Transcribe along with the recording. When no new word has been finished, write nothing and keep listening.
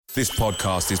This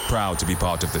podcast is proud to be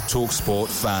part of the TalkSport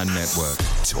Fan Network.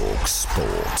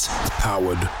 TalkSport.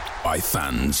 Powered by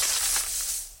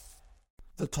fans.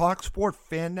 The TalkSport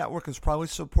Fan Network is proudly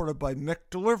supported by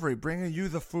McDelivery, bringing you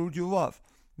the food you love.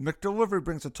 McDelivery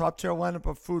brings a top-tier lineup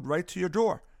of food right to your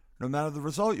door. No matter the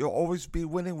result, you'll always be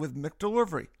winning with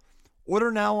McDelivery.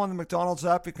 Order now on the McDonald's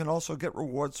app. You can also get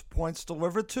rewards points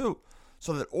delivered too,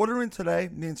 so that ordering today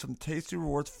means some tasty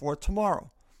rewards for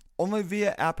tomorrow. Only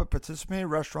via app at participating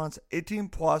restaurants. 18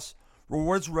 plus.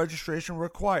 Rewards registration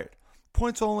required.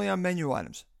 Points only on menu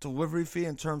items. Delivery fee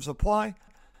and terms apply.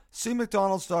 See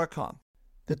McDonald's.com.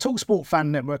 The TalkSport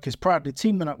Fan Network is proudly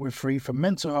teaming up with Free for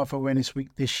Mental Health Awareness Week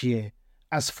this year.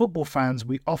 As football fans,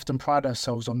 we often pride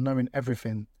ourselves on knowing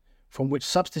everything, from which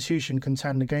substitution can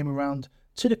turn the game around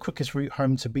to the quickest route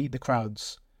home to beat the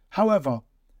crowds. However,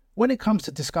 when it comes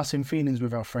to discussing feelings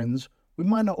with our friends, we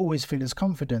might not always feel as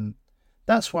confident.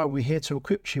 That's why we're here to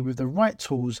equip you with the right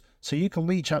tools so you can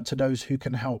reach out to those who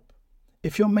can help.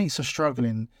 If your mates are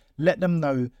struggling, let them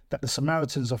know that the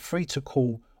Samaritans are free to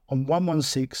call on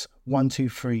 116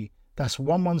 123. That's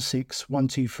 116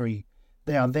 123.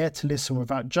 They are there to listen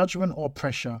without judgment or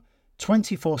pressure,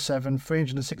 24/7,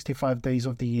 365 days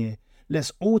of the year.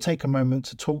 Let's all take a moment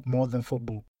to talk more than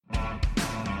football.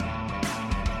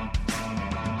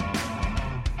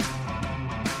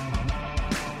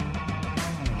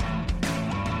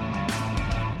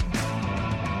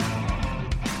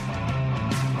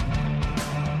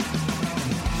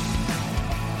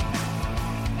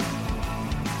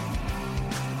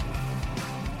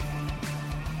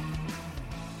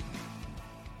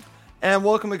 And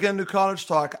welcome again to Cottage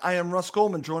Talk. I am Russ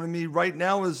Goldman. Joining me right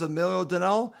now is Emilio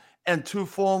Donnell and two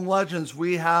Fulham legends.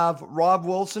 We have Rob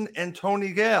Wilson and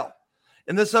Tony Gale.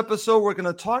 In this episode, we're going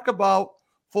to talk about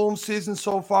Fulham's season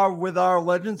so far with our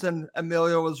legends and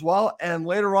Emilio as well. And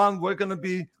later on, we're going to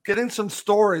be getting some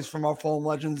stories from our Fulham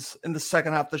legends in the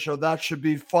second half of the show. That should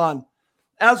be fun.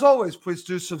 As always, please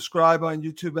do subscribe on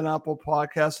YouTube and Apple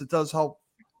Podcasts. It does help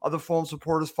other Fulham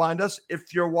supporters find us.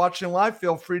 If you're watching live,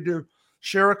 feel free to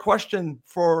share a question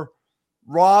for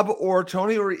Rob or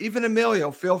Tony or even Emilio.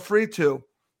 Feel free to.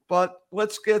 But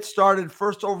let's get started.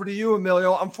 First, over to you,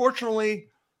 Emilio. Unfortunately,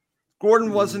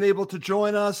 Gordon wasn't able to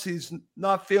join us. He's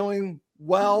not feeling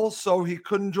well, so he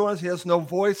couldn't join us. He has no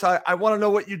voice. I want to know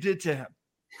what you did to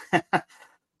him.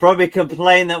 Probably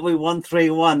complain that we won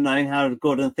 3-1, knowing how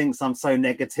Gordon thinks I'm so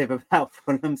negative about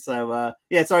Fulham. So,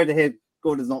 sorry to hear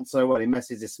Gordon's not so well. He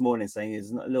messaged this morning saying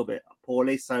he's a little bit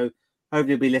poorly. So,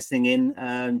 hopefully you'll be listening in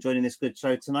and joining this good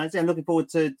show tonight. Yeah, I'm looking forward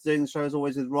to doing the show as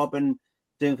always with Rob and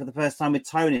doing for the first time with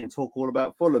Tony and talk all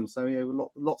about Fulham. So, yeah,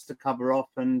 lots to cover off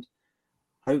and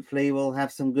hopefully we'll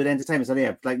have some good entertainment. So,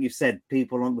 yeah, like you said,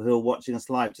 people who are watching us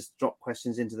live, just drop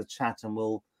questions into the chat and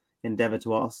we'll endeavour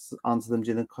to answer them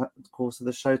during the course of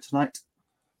the show tonight.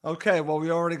 Okay, well,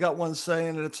 we already got one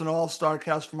saying that it's an all-star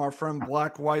cast from our friend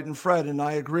Black, White, and Fred, and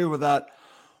I agree with that.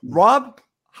 Rob,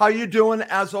 how you doing?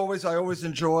 As always, I always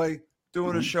enjoy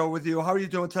doing a show with you. How are you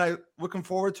doing tonight? Looking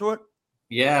forward to it?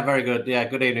 Yeah, very good. Yeah,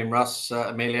 good evening, Russ,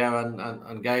 Emilio,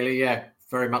 and Gale. Yeah,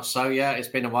 very much so. Yeah, it's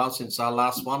been a while since our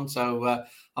last one. So,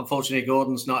 unfortunately,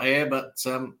 Gordon's not here, but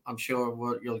I'm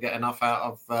sure you'll get enough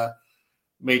out of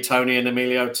me, Tony, and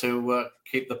Emilio to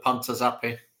keep the punters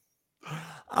happy.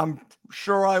 I'm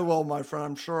sure I will, my friend.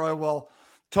 I'm sure I will.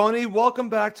 Tony, welcome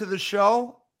back to the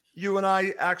show. You and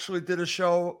I actually did a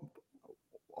show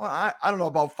I don't know,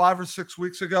 about 5 or 6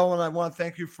 weeks ago, and I want to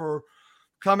thank you for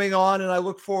coming on, and I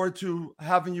look forward to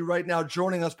having you right now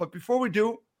joining us. But before we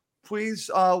do, please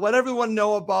let everyone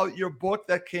know about your book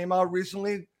that came out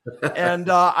recently,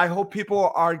 and I hope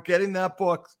people are getting that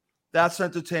book. That's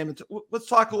Entertainment. Let's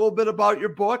talk a little bit about your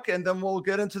book, and then we'll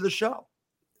get into the show.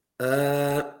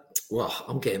 Well,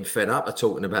 I'm getting fed up of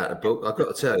talking about the book. I've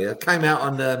got to tell you, it came out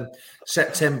on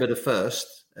September the 1st.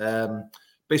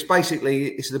 But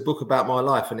it's the book about my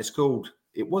life, and it's called,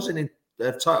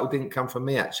 the title didn't come from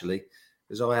me actually,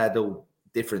 because I had all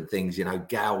different things,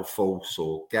 Gale False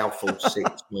or Gale False 6,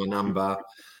 my number.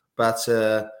 But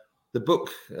the book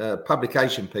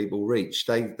publication people reached,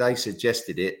 they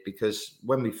suggested it because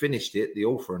when we finished it, the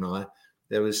author and I,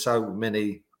 there was so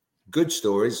many good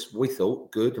stories, we thought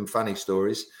good and funny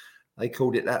stories. They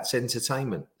called it That's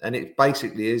Entertainment. And it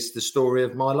basically is the story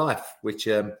of my life, which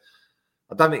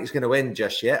I don't think it's going to end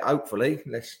just yet, hopefully,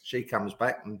 unless she comes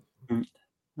back and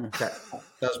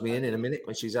does me in a minute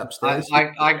when she's upstairs.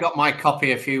 I got my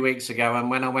copy a few weeks ago, and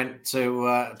when I went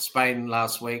to Spain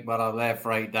last week, but I was there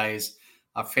for 8 days,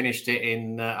 I finished it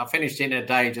in a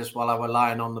day just while I was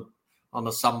lying on on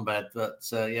the sunbed. But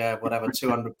yeah, whatever,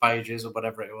 200 pages or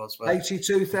whatever it was.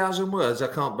 82,000 words. I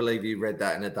can't believe you read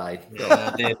that in a day.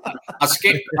 Yeah, I did. I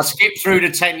skipped through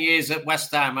the 10 years at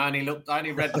West Ham. I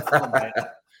only read the Fulham bit.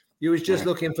 You was just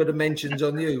looking for the mentions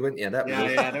on you, weren't you? That was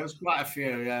yeah, there was quite a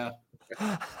few, yeah.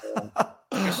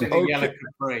 Especially the yellow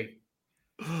capri.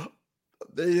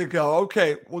 There you go.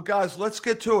 Okay, well, guys, let's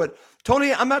get to it.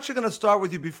 Tony, I'm actually going to start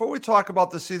with you. Before we talk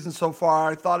about the season so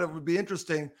far, I thought it would be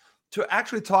interesting to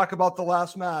actually talk about the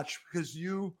last match because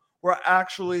you were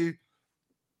actually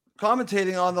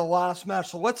commentating on the last match.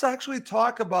 So let's actually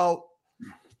talk about,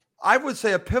 I would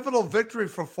say, a pivotal victory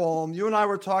for Fulham. You and I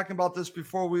were talking about this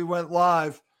before we went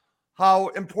live, how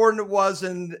important it was.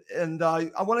 And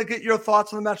I want to get your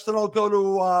thoughts on the match. Then I'll go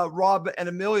to Rob and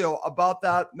Emilio about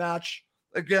that match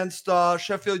against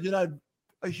Sheffield United.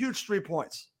 A huge 3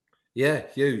 points. Yeah,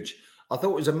 huge. I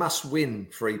thought it was a must-win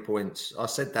 3 points. I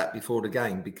said that before the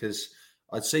game because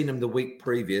I'd seen them the week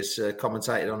previous,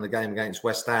 commentated on the game against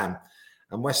West Ham.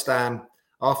 And West Ham,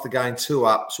 after going 2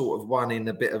 up, sort of won in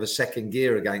a bit of a second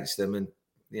gear against them. And,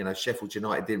 you know, Sheffield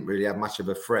United didn't really have much of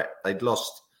a threat. They'd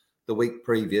lost the week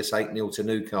previous 8-0 to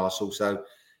Newcastle. So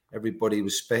everybody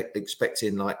was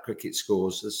expecting like cricket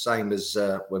scores, the same as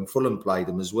when Fulham played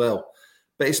them as well.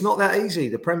 But it's not that easy.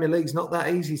 The Premier League's not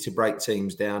that easy to break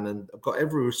teams down. And I've got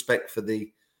every respect for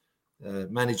the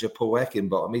manager, Paul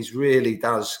Heckingbottom. He really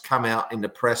does come out in the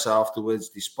press afterwards,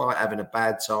 despite having a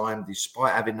bad time,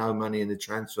 despite having no money in the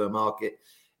transfer market.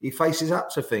 He faces up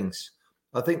to things.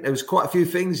 I think there was quite a few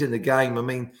things in the game. I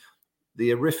mean, the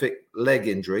horrific leg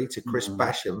injury to Chris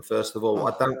Basham, first of all.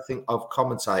 I don't think I've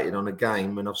commentated on a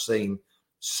game when I've seen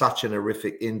such an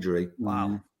horrific injury.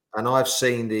 Wow. And I've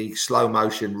seen the slow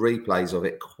motion replays of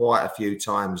it quite a few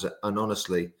times. And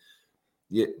honestly,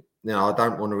 I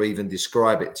don't want to even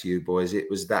describe it to you boys. It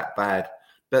was that bad.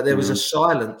 But there was a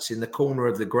silence in the corner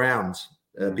of the ground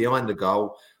behind the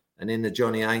goal and in the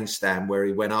Johnny Haynes stand where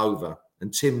he went over.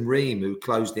 And Tim Ream, who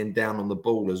closed him down on the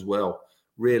ball as well,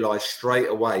 realised straight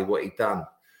away what he'd done.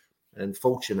 And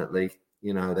fortunately,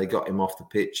 you know, they got him off the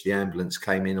pitch. The ambulance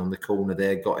came in on the corner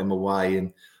there, got him away.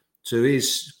 And to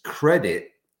his credit,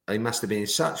 he must have been in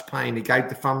such pain. He gave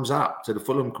the thumbs up to the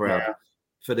Fulham crowd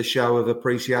for the show of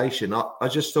appreciation. I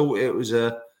just thought it was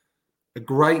a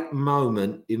great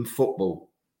moment in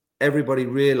football. Everybody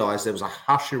realised there was a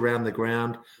hush around the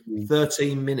ground.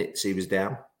 13 minutes he was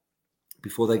down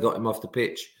before they got him off the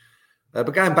pitch.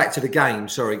 But going back to the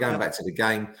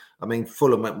game, I mean,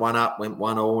 Fulham went 1 up, went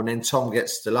 1-1, and then Tom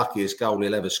gets the luckiest goal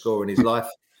he'll ever score in his life.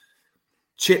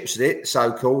 Chips it,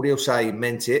 so-called. He'll say he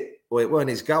meant it. Well, it weren't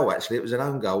his goal, actually. It was an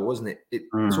own goal, wasn't it? It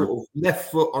sort of left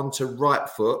foot onto right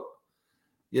foot.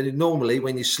 You know, normally,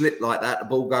 when you slip like that, the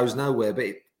ball goes nowhere. But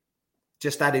it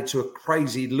just added to a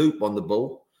crazy loop on the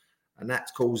ball. And that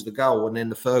caused the goal. And then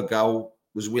the third goal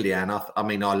was Willian. I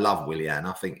mean, I love Willian.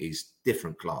 I think he's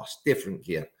different class, different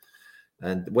gear.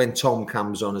 And when Tom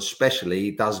comes on especially,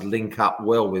 he does link up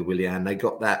well with Willian. They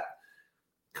got that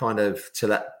kind of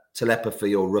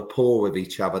telepathy or rapport with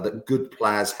each other that good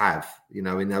players have, you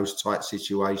know, in those tight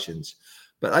situations.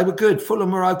 But they were good.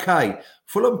 Fulham were okay.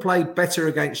 Fulham played better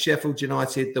against Sheffield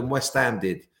United than West Ham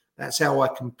did. That's how I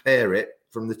compare it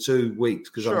from the 2 weeks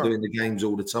because I'm doing the games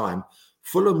all the time.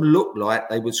 Fulham looked like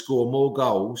they would score more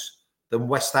goals than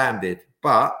West Ham did.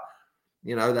 But,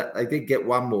 you know, that they did get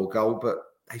one more goal, but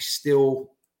they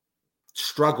still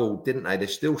struggled, didn't they? They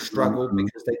still struggled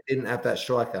because they didn't have that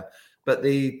striker. But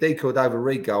the De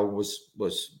Cordova-Reid goal was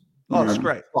it's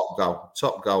great.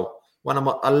 Top goal.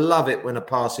 I love it when a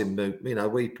passing move. You know,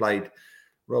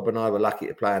 Rob and I were lucky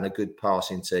to play in a good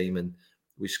passing team, and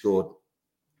we scored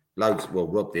loads. Well,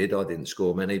 Rob did. I didn't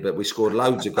score many, but we scored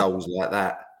loads of goals like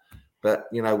that. But,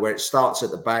 you know, where it starts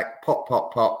at the back,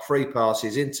 pop, 3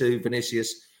 passes into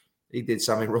Vinicius. He did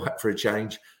something right for a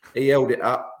change. He held it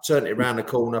up, turned it around the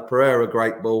corner. Pereira,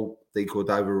 great ball. De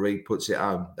Cordova-Reid puts it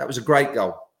home. That was a great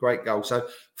goal. Great goal. So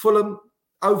Fulham,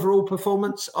 overall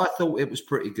performance, I thought it was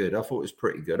pretty good.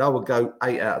 I would go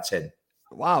 8 out of 10.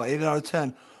 Wow, 8 out of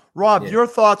 10. Rob, your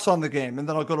thoughts on the game, and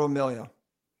then I'll go to Emilio.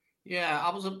 Yeah,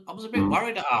 I was a bit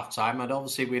worried at halftime, and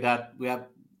obviously we had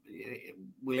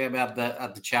William had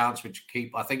the chance, which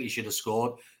I think he should have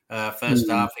scored. First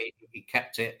half, he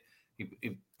kept it.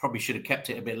 He probably should have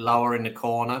kept it a bit lower in the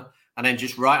corner, and then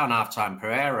just right on halftime,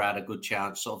 Pereira had a good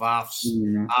chance, sort of half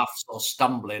sort of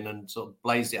stumbling and sort of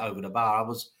blazed it over the bar.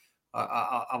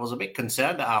 I was a bit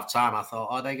concerned at halftime. I thought,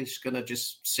 are they just going to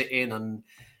just sit in? And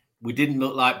we didn't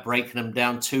look like breaking them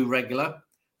down too regular.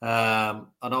 And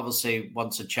obviously,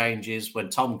 once it changes, when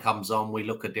Tom comes on, we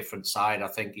look a different side. I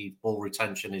think his ball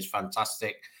retention is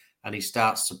fantastic, and he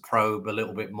starts to probe a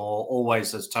little bit more.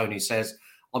 Always, as Tony says,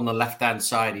 on the left-hand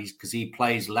side, because he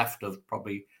plays left of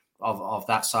probably of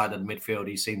that side of the midfield.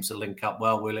 He seems to link up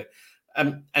well with it.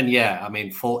 And yeah, I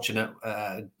mean, fortunate.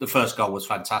 The first goal was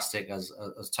fantastic, as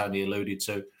Tony alluded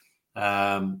to.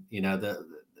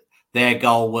 Their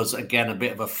goal was again a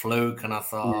bit of a fluke, and I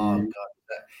thought, oh God,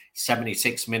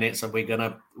 76 minutes, and we're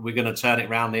gonna turn it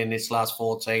around in this last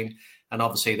 14. And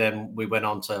obviously, then we went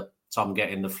on to Tom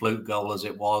getting the fluke goal as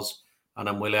it was, and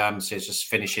then Williams is just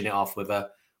finishing it off with a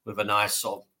nice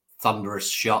sort of thunderous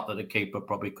shot that the keeper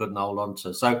probably couldn't hold on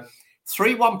to. So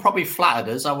 3-1 probably flattered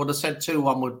us. I would have said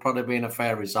 2-1 would probably been a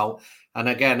fair result. And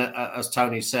again, as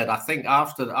Tony said, I think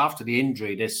after the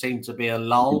injury, there seemed to be a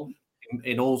lull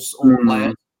in all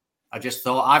players.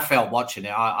 I felt watching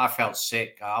it. I felt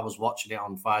sick. I was watching it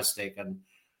on Fire Stick, and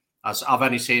I've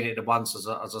only seen it once as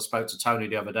I spoke to Tony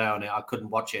the other day on it. I couldn't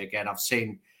watch it again. I've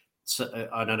seen,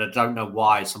 and I don't know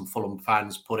why, some Fulham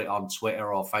fans put it on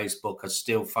Twitter or Facebook, a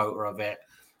still photo of it.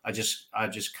 I just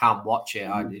can't watch it.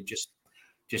 It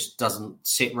just doesn't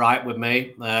sit right with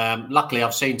me. Luckily,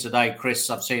 I've seen today,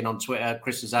 I've seen on Twitter,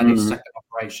 Chris has had his second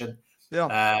operation.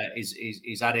 Yeah,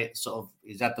 he's had it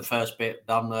he's had the first bit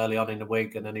done early on in the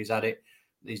week, and then he's had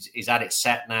it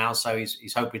set now. So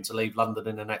he's hoping to leave London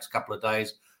in the next couple of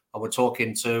days. And we're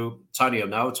talking to Tony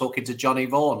talking to Johnny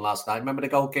Vaughan last night. Remember the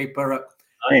goalkeeper at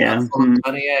Fulham?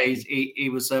 Yeah, he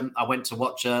was. I went to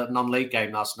watch a non-league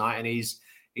game last night, and he's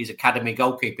academy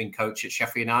goalkeeping coach at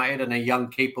Sheffield United, and a young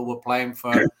keeper were playing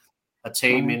for a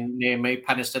team near me,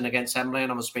 Penistone against Emily.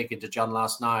 And I was speaking to John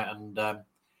last night, and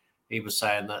he was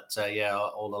saying that,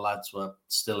 all the lads were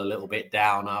still a little bit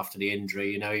down after the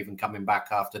injury, even coming back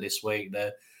after this week.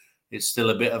 It's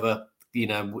still a bit of a,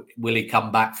 will he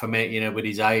come back from it, with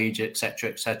his age, et cetera,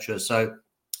 et cetera. So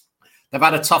they've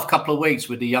had a tough couple of weeks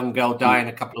with the young girl dying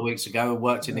a couple of weeks ago who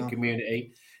worked in the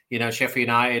community. Sheffield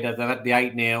United, they've had the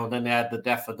 8-0, then they had the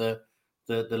death of the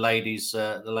ladies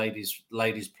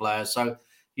player. So,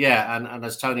 yeah, and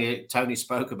as Tony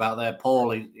spoke about there,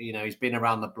 Paul, he's been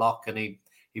around the block, and he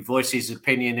voiced his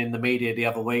opinion in the media the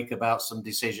other week about some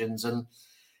decisions. And,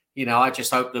 I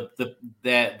just hope that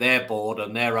their board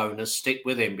and their owners stick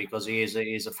with him, because he is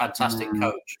a fantastic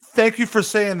coach. Thank you for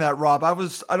saying that, Rob. I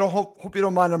hope you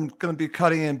don't mind. I'm going to be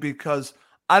cutting in, because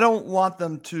I don't want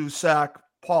them to sack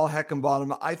Paul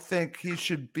Heckenbottom. I think he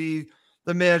should be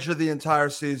the manager the entire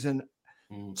season,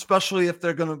 especially if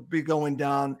they're going to be going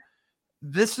down.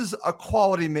 This is a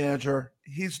quality manager.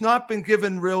 He's not been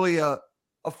given really a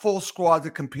full squad to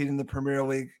compete in the Premier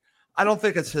League. I don't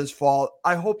think it's his fault.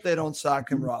 I hope they don't sack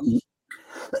him, Rob.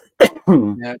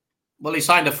 Yeah. Well, he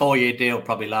signed a 4-year deal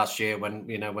probably last year when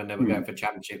they were going for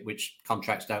Championship, which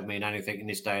contracts don't mean anything in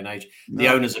this day and age. The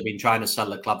owners have been trying to sell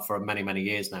the club for many, many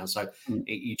years now, so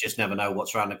you just never know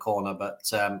what's around the corner. But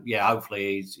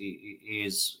hopefully he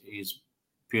is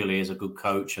purely as a good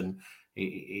coach, and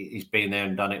he's been there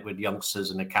and done it with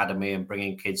youngsters and academy and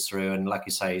bringing kids through. And like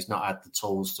you say, he's not had the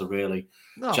tools to really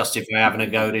justify having a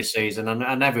go this season.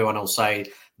 And everyone will say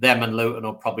them and Luton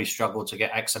will probably struggle to get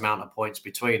X amount of points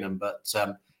between them, but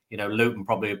Luton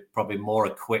probably more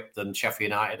equipped than Sheffield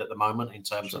United at the moment in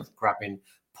terms of grabbing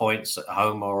points at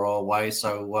home or away.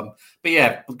 So, but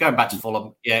yeah, going back to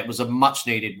Fulham, it was a much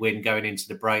needed win going into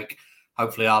the break.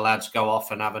 Hopefully our lads go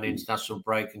off and have an international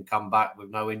break and come back with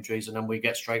no injuries, and then we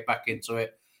get straight back into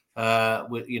it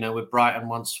with Brighton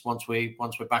once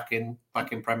we're back in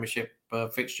Premiership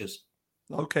fixtures.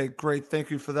 Okay, great. Thank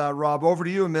you for that, Rob. Over to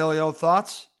you, Emilio.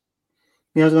 Thoughts?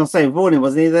 Yeah, I was going to say, Vaughan,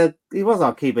 wasn't he? He was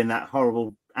our keeper in that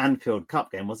horrible Anfield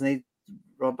Cup game, wasn't he,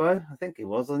 Robbo? I think he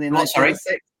was, wasn't he? Sorry?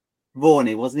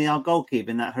 Vaughan, wasn't he our goalkeeper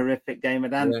in that horrific game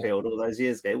at Anfield all those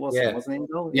years ago? Wasn't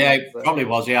he? Yeah, he probably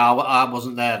was. Yeah, I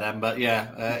wasn't there then, but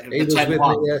yeah. He was with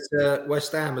me at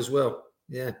West Ham as well.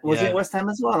 Yeah. Was it West Ham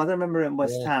as well? I don't remember it in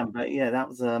West Ham, but yeah, that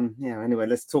was anyway,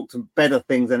 let's talk to better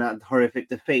things than that horrific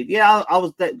defeat. Yeah, I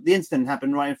was the incident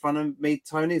happened right in front of me,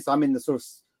 Tony. So I'm in the sort of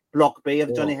block B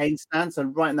of Johnny Haynes' stand, so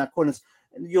right in that corner.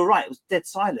 And you're right, it was dead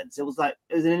silence. It was an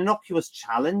innocuous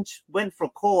challenge, went for a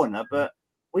corner, but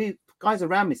guys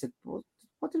around me said,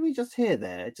 what did we just hear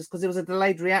there? Just because it was a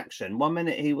delayed reaction. 1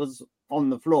 minute he was on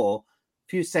the floor, a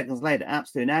few seconds later,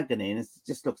 absolute agony, and it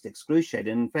just looks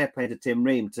excruciating. And fair play to Tim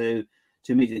Ream to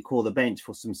immediately call the bench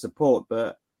for some support.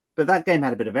 But that game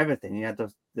had a bit of everything. He had the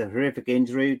horrific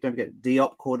injury. Don't forget,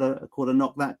 Diop caught a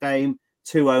knock that game,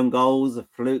 2 own goals, a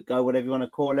fluke goal, whatever you want to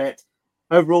call it.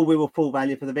 Overall, we were full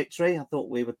value for the victory. I thought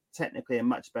we were technically a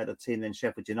much better team than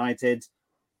Sheffield United.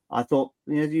 I thought,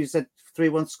 you said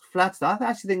 3-1 flat. I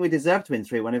actually think we deserved to win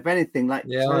 3-1. If anything, I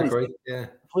agree. Yeah,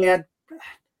 if we had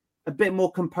a bit more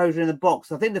composure in the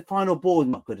box. I think the final ball is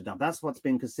not good enough. That's what's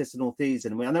been consistent all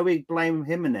season. I know we blame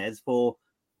Jimenez for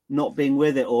not being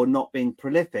with it or not being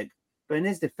prolific. But in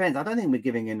his defence, I don't think we're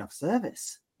giving enough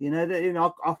service.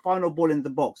 Our final ball in the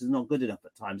box is not good enough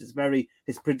at times.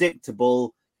 It's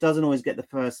predictable. Doesn't always get the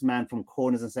first man from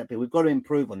corners and set play. We've got to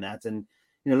improve on that. And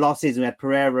last season we had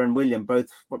Pereira and William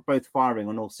both firing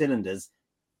on all cylinders.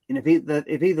 And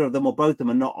if either of them or both of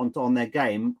them are not on their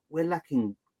game, we're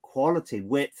lacking quality,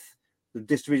 width, the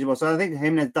distribution. So I think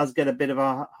Jimenez does get a bit of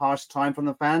a harsh time from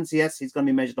the fans. Yes, he's going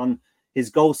to be measured on his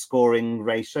goal scoring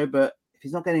ratio, but if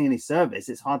he's not getting any service,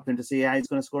 it's hard for him to see how he's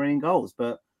going to score any goals.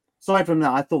 But aside from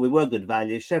that, I thought we were good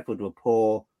value. Sheffield were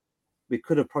poor. We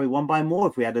could have probably won by more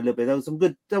if we had a little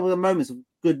bit. There were moments of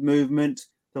good movement.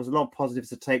 There was a lot of positives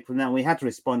to take from that. And we had to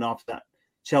respond after that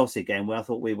Chelsea game where I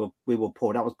thought we were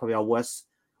poor. That was probably our worst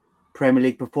Premier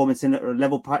League performance in a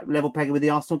level pegging with the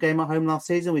Arsenal game at home last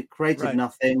season. We created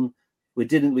nothing. We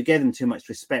gave them too much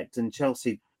respect, and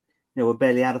Chelsea, were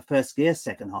barely out of first gear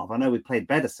second half. I know we played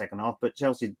better second half, but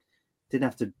Chelsea didn't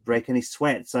have to break any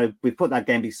sweat. So we put that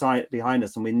game behind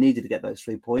us, and we needed to get those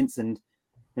 3 points. And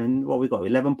what we got,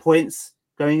 11 points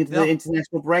going into the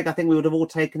international break. I think we would have all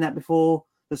taken that before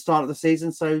the start of the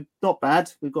season. So not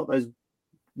bad. We've got those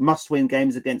must-win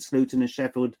games against Luton and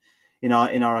Sheffield in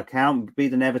our account,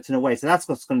 beating Everton away. So that's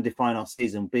what's going to define our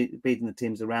season, beating the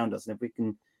teams around us. And if we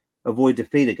can avoid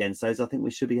defeat against those, I think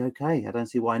we should be okay. I don't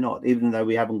see why not, even though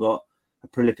we haven't got a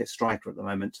prolific striker at the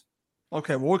moment.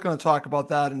 Okay, well, we're going to talk about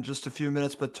that in just a few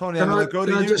minutes. But Tony, Can I'm going to go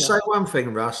to you. Can I just say one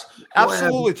thing, Russ?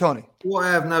 Absolutely, Tony. What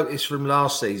I have noticed from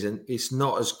last season, it's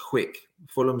not as quick.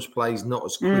 Fulham's play is not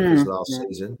as quick as last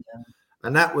season. Yeah.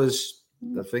 And that was,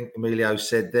 I think Emilio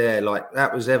said there, like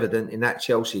that was evident in that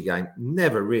Chelsea game.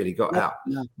 Never really got out.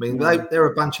 I mean, they're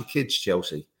a bunch of kids,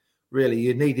 Chelsea. Really,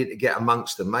 you needed to get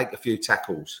amongst them, make a few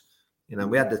tackles.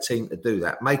 We had the team to do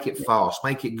that. Make it fast,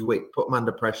 make it quick, put them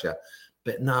under pressure.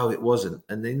 But no, it wasn't.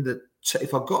 And then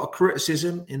if I've got a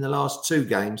criticism in the last 2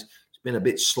 games, it's been a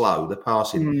bit slow, the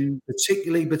passing,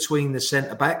 particularly between the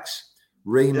centre-backs,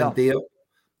 Ream and Diop.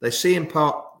 They see in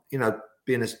part,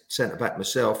 being a centre-back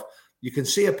myself, you can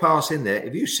see a pass in there.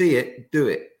 If you see it, do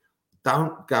it.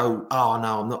 Don't go, oh,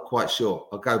 no, I'm not quite sure.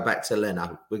 I'll go back to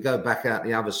Leno. We'll go back out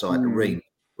the other side to Ream.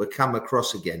 We'll come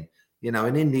across again.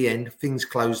 And in the end, things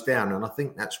close down. And I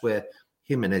think that's where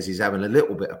Jimenez is having a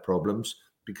little bit of problems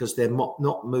because they're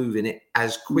not moving it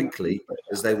as quickly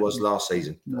as they was last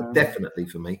season. Definitely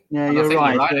for me. Yeah, you're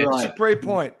right. It's a great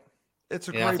point. I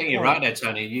think you're right there,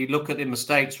 Tony. You look at the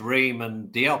mistakes Ream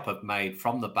and Diop have made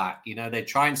from the back. They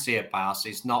try and see a pass,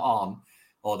 it's not on,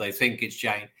 or they think it's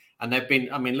Jane. And they've been,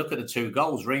 look at the 2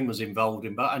 goals Ream was involved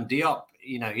in, and Diop,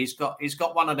 he's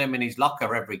got one of them in his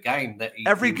locker every game.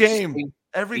 Every game.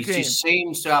 He just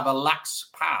seems to have a lax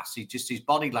pass. His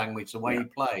body language, the way he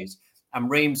plays. And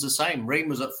Ream's the same. Ream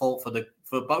was at fault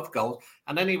for both goals.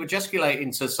 And then he would gesticulate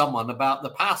into someone about the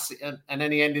pass. And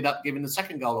then he ended up giving the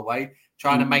second goal away,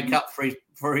 trying to make up for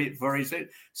his.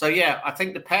 So, I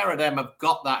think the pair of them have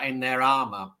got that in their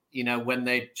armour, when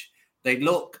they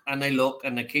look and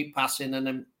they keep passing. And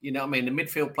then, the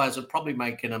midfield players are probably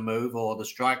making a move, or the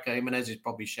striker, Jimenez, is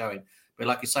probably showing. But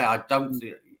like you say, I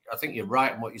think you're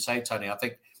right in what you say, Tony. I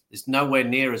think it's nowhere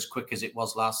near as quick as it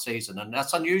was last season. And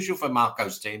that's unusual for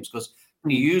Marco's teams because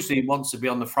he usually wants to be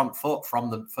on the front foot from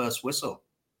the first whistle.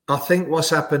 I think what's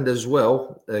happened as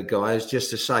well, guys, just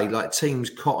to say, like teams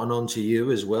cotton on to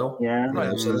you as well. Yeah.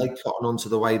 So they cotton on to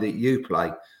the way that you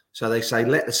play. So they say,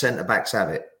 let the centre-backs have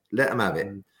it. Let them have it.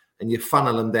 And you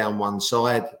funnel them down one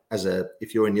side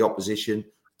if you're in the opposition,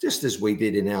 just as we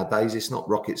did in our days. It's not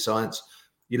rocket science.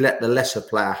 You let the lesser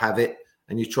player have it.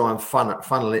 And you try and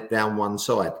funnel it down one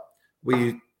side.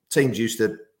 Teams used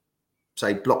to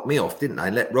say block me off, didn't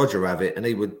they? Let Roger have it, and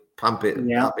he would pump it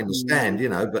up in the stand,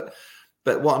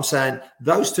 But what I'm saying,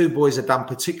 those 2 boys have done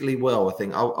particularly well. I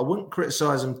think I wouldn't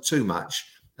criticise them too much,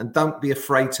 and don't be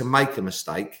afraid to make a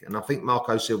mistake. And I think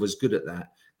Marco Silva's good at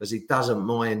that because he doesn't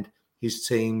mind his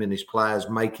team and his players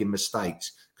making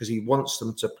mistakes because he wants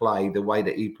them to play the way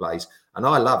that he plays. And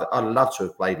I love it. I love to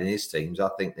have played in his teams. I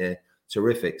think they're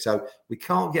terrific. So we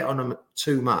can't get on them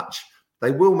too much.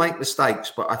 They will make mistakes,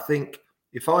 but I think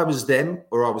if I was them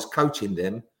or I was coaching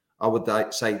them, I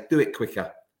would say, do it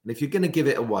quicker. And if you're going to give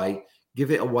it away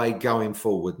going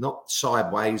forward, not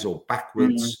sideways or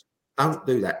backwards. Don't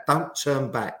do that. Don't turn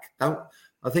back.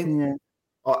 I think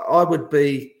I would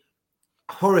be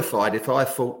horrified if I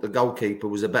thought the goalkeeper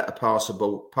was a better passer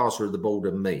of the ball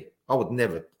than me. I would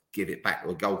never give it back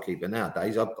to a goalkeeper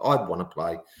nowadays. I'd want to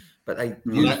play. But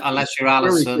unless you're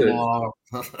Alisson or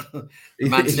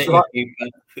Man City keeper.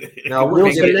 No, I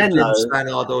wouldn't give it to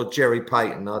Stannard or Jerry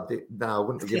Payton. I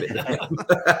wouldn't give it to him.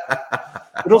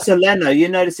 But But also Leno, you're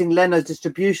noticing Leno's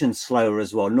distribution slower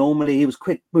as well. Normally he was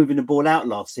quick moving the ball out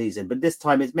last season, but this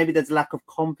time it's maybe there's a lack of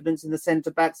confidence in the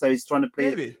centre back, so he's trying to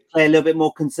play a little bit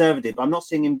more conservative. I'm not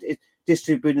seeing him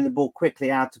distributing the ball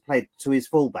quickly out to play to his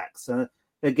fullbacks.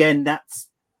 Again, that's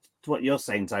what you're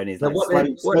saying, Tony. Like what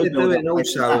they're doing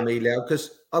also, Emilio,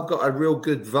 because I've got a real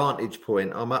good vantage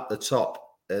point. I'm up the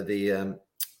top of the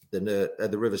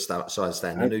Riverside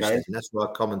stand, the new stand. That's where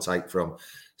I commentate from.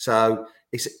 So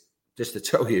it's just to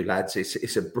tell you, lads,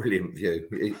 it's a brilliant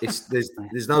view.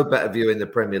 There's no better view in the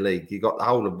Premier League. You got the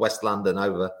whole of West London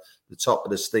over the top of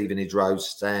the Stevenage Road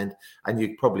stand, and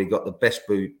you've probably got the best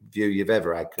view you've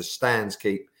ever had because stands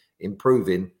keep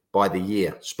improving by the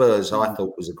year. Spurs, I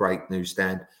thought, was a great new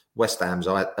stand. West Ham's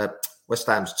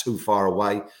too far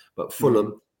away, but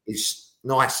Fulham is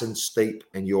nice and steep,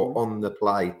 and you're on the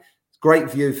play.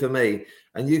 Great view for me,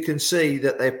 and you can see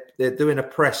that they're doing a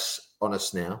press on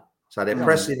us now, so they're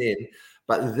pressing in.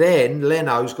 But then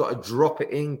Leno's got to drop it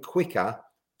in quicker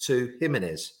to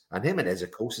Jimenez, and Jimenez,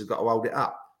 of course, has got to hold it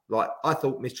up. Like I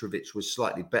thought, Mitrovic was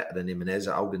slightly better than Jimenez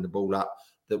at holding the ball up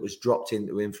that was dropped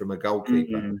into him from a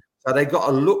goalkeeper. So they got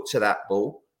to look to that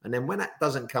ball. And then when that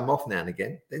doesn't come off now and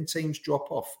again, then teams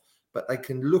drop off. But they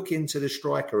can look into the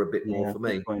striker a bit more for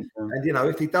me. And,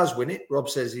 if he does win it, Rob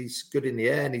says he's good in the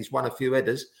air and he's won a few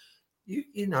headers.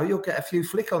 You'll get a few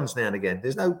flick-ons now and again.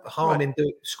 There's no harm in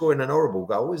scoring an horrible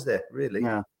goal, is there, really?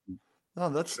 Yeah. No,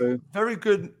 that's very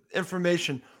good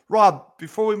information. Rob,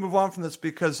 before we move on from this,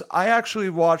 because I actually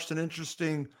watched an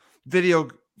interesting video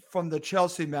from the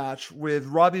Chelsea match with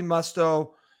Robbie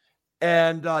Mustoe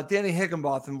and Danny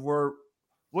Higginbotham were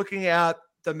looking at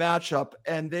the matchup,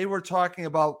 and they were talking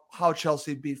about how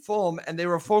Chelsea beat Fulham, and they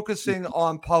were focusing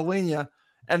on Paulinho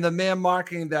and the man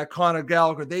marking that Conor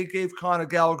Gallagher. They gave Conor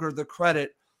Gallagher the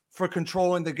credit for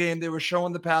controlling the game. They were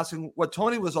showing the passing. What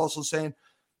Tony was also saying,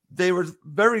 they were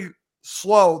very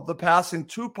slow, the passing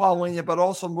to Paulinho, but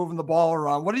also moving the ball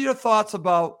around. What are your thoughts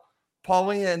about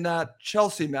Paulinho in that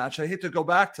Chelsea match? I hate to go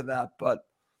back to that, but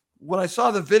when I saw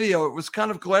the video, it was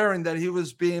kind of glaring that he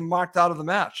was being marked out of the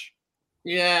match.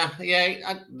 Yeah.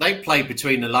 They played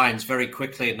between the lines very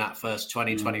quickly in that first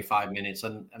 20, 25 minutes.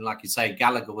 And like you say,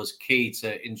 Gallagher was key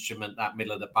to instrument that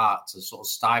middle of the park to sort of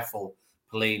stifle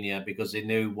Paulinho because he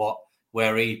knew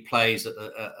where he plays at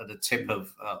the tip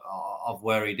of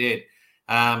where he did.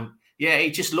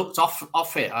 He just looked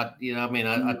off it.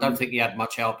 I don't think he had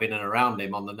much help in and around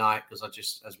him on the night because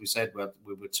as we said,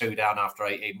 we were 2 down after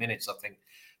 18 minutes. I think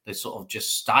they sort of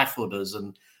just stifled us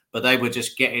but they were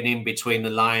just getting in between the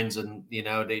lines and,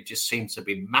 they just seemed to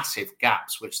be massive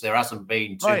gaps, which there hasn't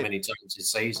been too many times this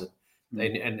season.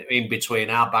 And in between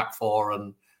our back four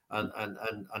and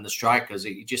the strikers,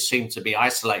 he just seemed to be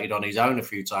isolated on his own a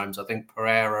few times. I think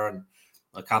Pereira and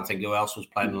I can't think who else was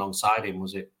playing alongside him.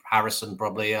 Was it Harrison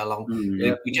probably along?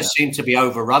 He just seemed to be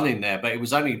overrunning there, but it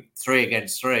was only 3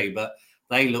 against 3, but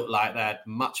they looked like they had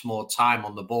much more time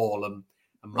on the ball and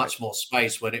much more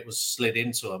space when it was slid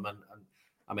into them. And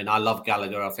I mean, I love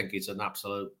Gallagher. I think he's an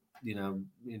absolute,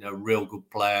 real good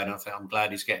player. And I'm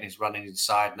glad he's getting his running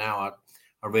inside now.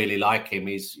 I really like him.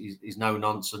 He's no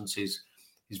nonsense. He's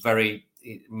very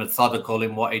methodical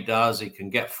in what he does. He can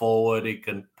get forward. He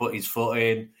can put his foot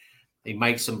in. He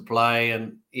makes them play.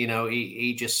 And,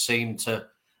 he just seemed to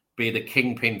be the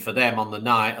kingpin for them on the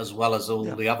night, as well as all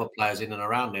the other players in and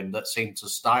around him that seemed to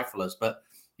stifle us. But,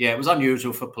 it was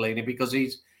unusual for Paulinho because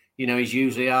he's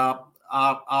usually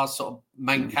our sort of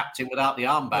main captain without the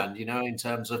armband, in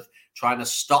terms of trying to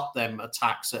stop them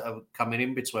attacks that are coming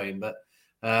in between. But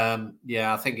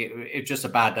I think it's just a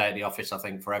bad day at the office, I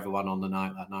think, for everyone on the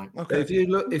night that night. Okay.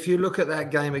 If you look at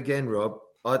that game again, Rob,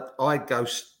 I'd go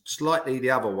slightly the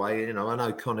other way. I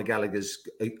know Conor Gallagher's,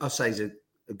 I say he's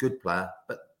a good player,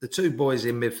 but the 2 boys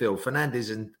in midfield,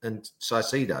 Fernandes and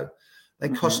Caicedo, they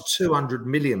cost 200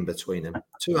 million between them.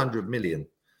 200 million.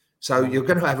 So you're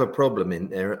going to have a problem in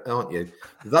there, aren't you?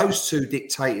 Those 2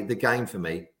 dictated the game for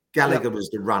me. Gallagher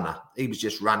was the runner. He was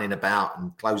just running about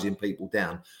and closing people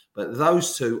down. But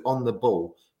those 2 on the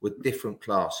ball were different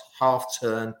class. Half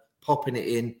turn, popping it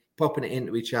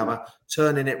into each other,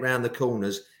 turning it round the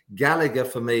corners. Gallagher,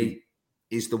 for me,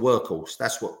 is the workhorse.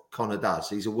 That's what Conor does.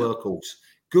 He's a workhorse.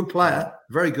 Good player,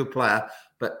 very good player,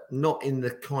 but not in the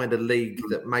kind of league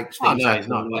that makes things happen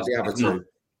like the other 2.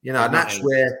 And that's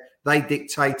where they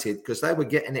dictated because they were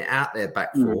getting it out their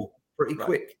back four pretty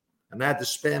quick and they had the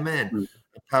spare man. And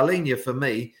Paulinho, for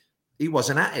me, he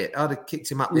wasn't at it. I'd have kicked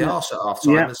him up the arse at half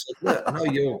time and said, look, I know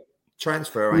your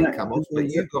transfer ain't come off, but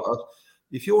you've got to,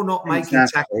 if you're not making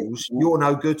tackles, you're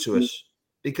no good to us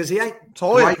because he ain't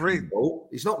great on the ball.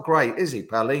 He's not great, is he,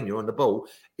 Paulinho, on the ball?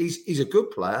 He's a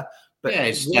good player, But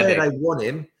he's where steady. they want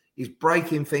him, he's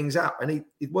breaking things up. And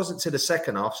it wasn't to the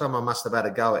second half. Someone must have had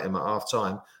a go at him at half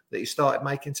time that he started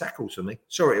making tackles for me.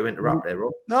 Sorry to interrupt there,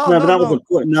 Rob. But that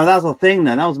was the thing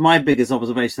then. That was my biggest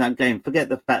observation of that game. Forget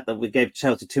the fact that we gave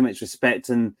Chelsea too much respect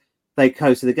and they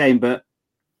coasted the game, but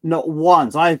not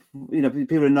once. People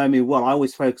who know me well, I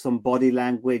always focus on body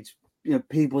language,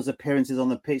 people's appearances on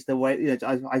the pitch, the way,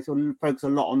 I sort of focus a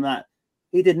lot on that.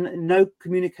 He didn't, no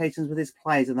communications with his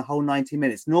players in the whole 90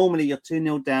 minutes. Normally you're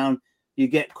 2-0 down, you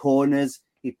get corners,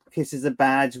 he kisses the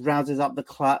badge, rouses up the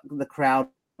crowd,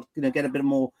 get a bit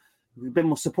more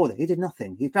support. He did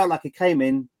nothing. He felt like he came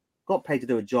in, got paid to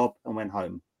do a job and went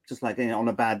home, just like on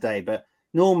a bad day. But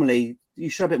normally you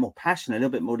show a bit more passion, a little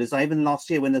bit more desire. Even last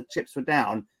year when the chips were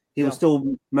down, he was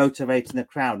still motivating the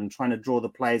crowd and trying to draw the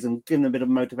players and giving them a bit of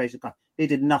motivation. He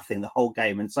did nothing the whole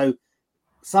game. And so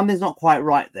something's not quite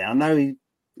right there. I know he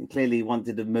clearly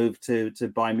wanted to move to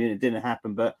Bayern Munich. It didn't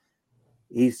happen, but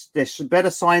there's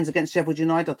better signs against Sheffield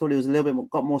United. I thought he was a little bit more,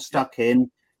 got more stuck in,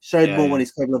 showed more what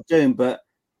he's capable of doing, but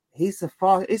he's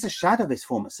a shadow of his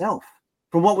former self.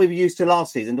 From what we were used to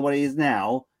last season to what he is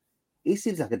now, he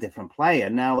seems like a different player.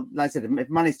 Now, like I said, if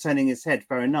money's turning his head,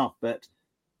 fair enough, but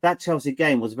that Chelsea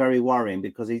game was very worrying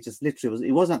because he just literally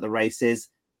he wasn't at the races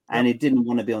and he didn't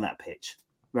want to be on that pitch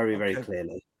very, very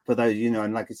clearly. For those,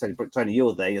 and like you said, Tony,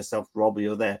 you're there yourself, Rob,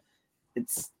 you're there.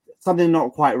 It's something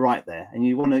not quite right there. And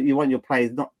you want your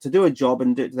players not to do a job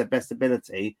and do it to their best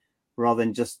ability rather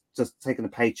than just taking a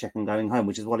paycheck and going home,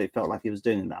 which is what it felt like he was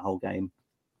doing in that whole game.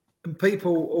 And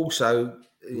people also,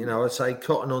 I'd say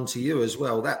cotton on to you as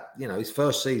well. That, his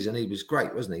first season, he was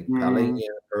great, wasn't he? Palhinha,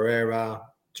 Pereira,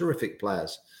 terrific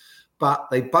players. But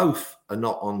they both are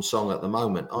not on song at the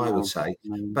moment, I would say.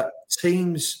 But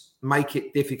teams make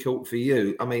it difficult for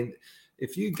you. I mean,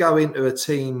 if you go into a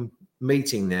team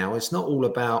meeting now, it's not all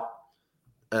about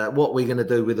what we're going to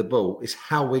do with the ball. It's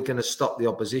how we're going to stop the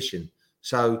opposition.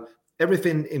 So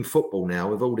everything in football now,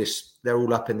 with all this, they're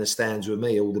all up in the stands with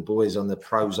me, all the boys on the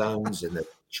pro zones and the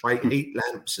heat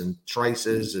lamps and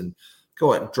tracers, and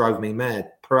God, it drove me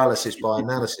mad. Paralysis by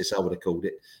analysis, I would have called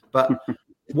it. But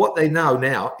what they know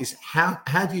now is how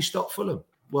do you stop Fulham?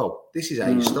 Well, this is how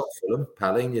you stop Fulham.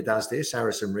 Palhinha does this,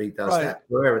 Harrison Reed does that,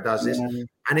 Pereira does this, and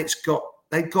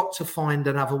they've got to find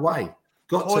another way.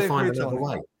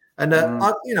 And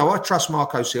I trust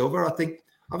Marco Silva. I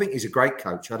think he's a great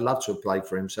coach. I'd love to have played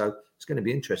for him, so it's going to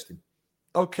be interesting.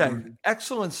 Okay,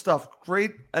 excellent stuff.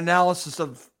 Great analysis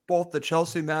of both the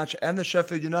Chelsea match and the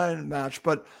Sheffield United match.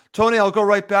 But Tony, I'll go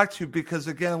right back to you because,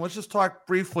 again, let's just talk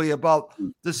briefly about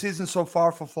the season so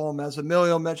far for Fulham. As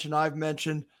Emilio mentioned, I've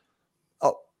mentioned,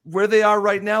 where they are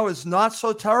right now is not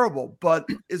so terrible. But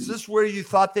is this where you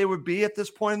thought they would be at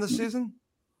this point in the season?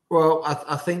 Well,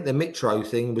 I think the Mitro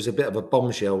thing was a bit of a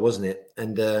bombshell, wasn't it?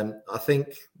 And I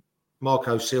think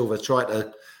Marco Silva tried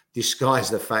to disguise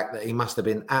the fact that he must have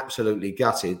been absolutely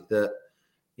gutted that,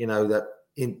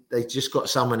 they just got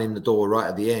someone in the door right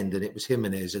at the end and it was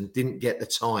Jimenez and didn't get the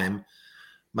time.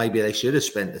 Maybe they should have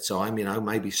spent the time,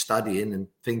 maybe studying and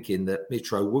thinking that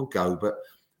Mitro would go. But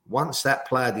once that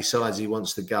player decides he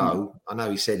wants to go, I know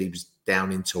he said he was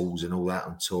down in tools and all that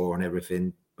on tour and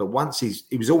everything. But once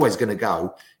he was always going to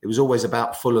go, it was always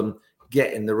about Fulham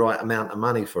getting the right amount of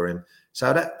money for him.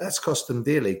 So that's cost them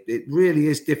dearly. It really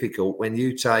is difficult when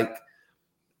you take,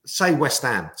 say, West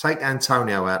Ham, take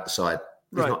Antonio out the side.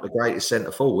 He's not the greatest centre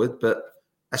forward, but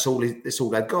that's all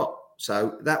they've got.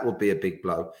 So that would be a big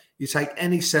blow. You take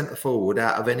any centre forward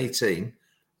out of any team,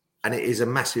 and it is a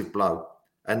massive blow.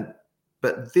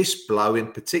 But this blow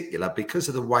in particular, because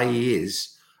of the way he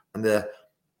is and the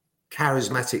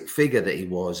charismatic figure that he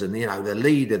was, and the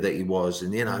leader that he was,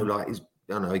 and I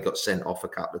know he got sent off a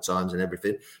couple of times and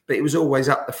everything, but he was always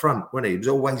up the front, wasn't he? He was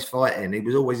always fighting. He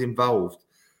was always involved.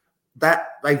 That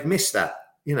they've missed that.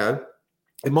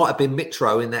 It might have been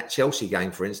Mitro in that Chelsea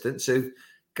game, for instance, who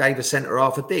gave a centre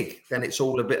half a dig. Then it's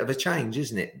all a bit of a change,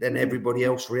 isn't it? Then everybody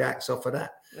else reacts off of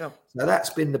that. Yeah. So that's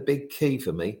been the big key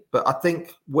for me. But I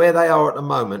think where they are at the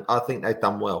moment, I think they've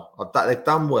done well. They've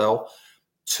done well.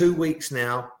 2 weeks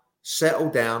now. Settle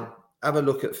down, have a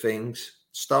look at things,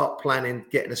 start planning,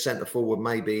 getting a centre forward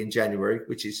maybe in January,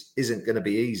 which isn't going to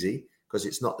be easy because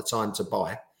it's not the time to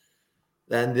buy,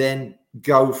 and then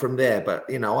go from there. But,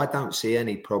 I don't see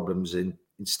any problems in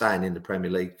staying in the Premier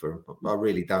League for them. I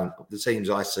really don't. The teams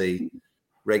I see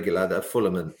regular, that are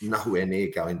Fulham and nowhere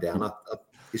near going down,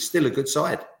 it's still a good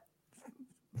side.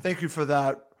 Thank you for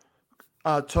that,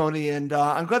 Tony. And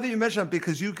I'm glad that you mentioned it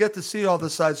because you get to see all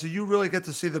the sides. So you really get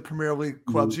to see the Premier League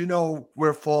clubs. You know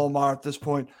where Fulham are at this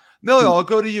point. Emilio, I'll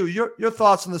go to you. Your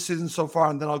thoughts on the season so far,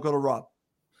 and then I'll go to Rob.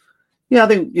 Yeah, I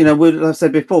think, like I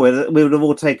said before, we would have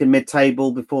all taken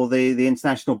mid-table before the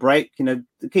international break. The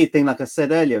key thing, like I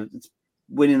said earlier, it's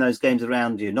winning those games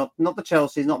around you, not the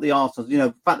Chelseas, not the Arsenal.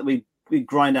 The fact that we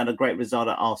grind out a great result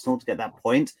at Arsenal to get that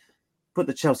point, put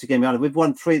the Chelsea game behind. We've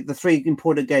won the three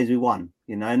important games we won,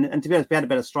 and to be honest, we had a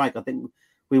better strike. I think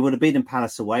we would have beaten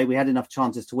Palace away. We had enough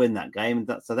chances to win that game,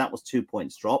 so that was 2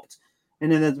 points dropped. And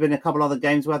then there's been a couple other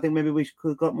games where I think maybe we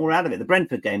could have got more out of it. The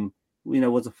Brentford game,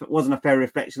 wasn't a fair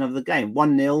reflection of the game.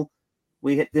 1-0,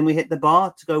 we hit the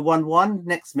bar to go 1-1.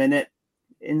 Next minute,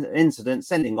 incident,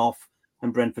 sending off,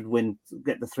 and Brentford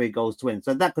get the 3 goals to win.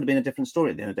 So that could have been a different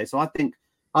story at the end of the day. So I think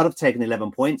I'd have taken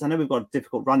 11 points. I know we've got a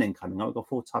difficult run-in coming up. We've got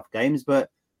 4 tough games,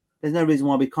 but there's no reason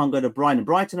why we can't go to Brighton.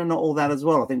 Brighton are not all that as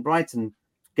well. I think Brighton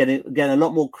getting a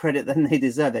lot more credit than they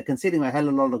deserve. They're conceding a hell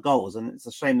of a lot of goals, and it's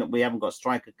a shame that we haven't got a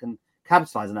striker can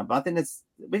capitalise on that. But I think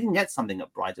we can get something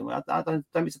at Brighton. I don't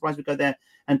be surprised if we go there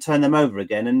and turn them over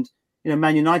again. And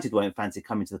Man United won't fancy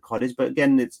coming to the Cottage, but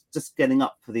again, it's just getting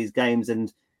up for these games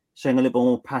and showing a little bit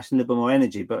more passion, a little bit more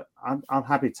energy. But I'm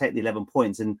happy to take the 11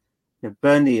 points. And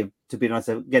Burnley, to be honest,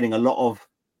 are getting a lot of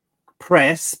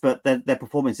press, but their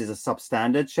performances are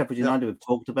substandard. Sheffield United, we've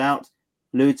talked about.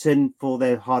 Luton, for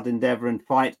their hard endeavour and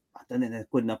fight, I don't think they're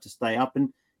good enough to stay up.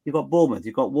 And you've got Bournemouth,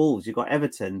 you've got Wolves, you've got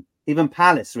Everton, even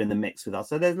Palace are in the mix with us.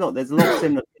 So there's a lot of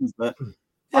similar things, but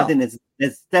I think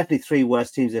there's definitely 3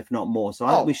 worse teams, if not more. So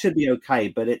I think we should be okay.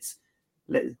 But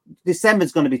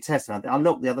December's going to be tested. I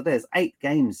looked the other day. There's 8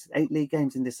 league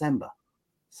games in December.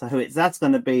 So that's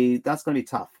going to be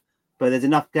tough. But there's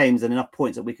enough games and enough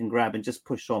points that we can grab and just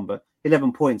push on. But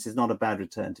 11 points is not a bad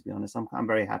return, to be honest. I'm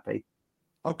very happy.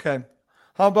 Okay.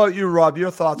 How about you, Rob? Your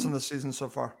thoughts on the season so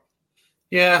far?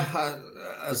 Yeah,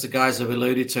 as the guys have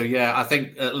alluded to, I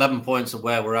think 11 points of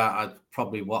where we're at,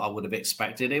 probably what I would have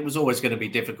expected. It was always going to be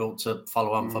difficult to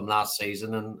follow on from last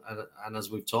season. And as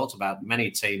we've talked about,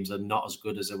 many teams are not as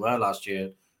good as they were last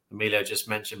year. Emilio just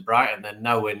mentioned Brighton. They're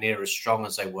nowhere near as strong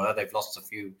as they were. They've lost a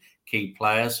few key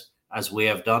players, as we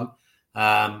have done.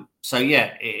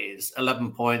 It's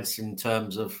 11 points in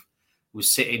terms of we're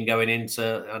sitting going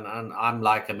into, and I'm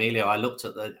like Emilio, I looked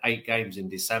at the 8 games in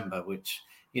December, which,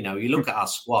 you look at our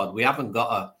squad, we haven't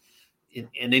got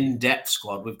an in-depth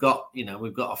squad. We've got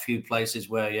a few places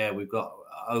where, we've got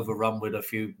overrun with a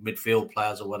few midfield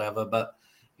players or whatever, but,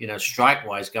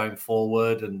 strike-wise going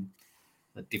forward and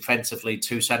defensively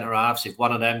 2 centre-halves, if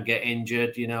one of them get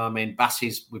injured,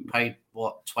 Bassey's, we paid,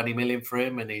 20 million for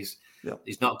him, and he's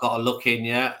not got a look in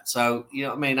yet. So,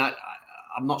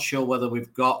 I'm not sure whether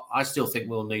I still think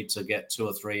we'll need to get 2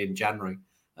 or 3 in January,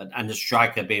 and the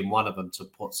striker being one of them, to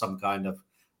put some kind of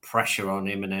pressure on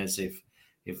Jimenez if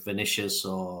Vinicius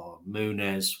or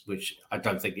Muniz, which I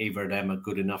don't think either of them are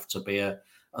good enough to be a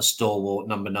stalwart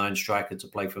number 9 striker to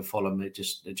play for Fulham. They're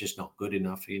just not good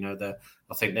enough. I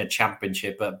think they're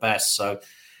championship at best. So,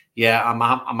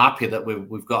 I'm happy that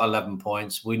we've got 11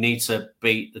 points. We need to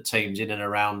beat the teams in and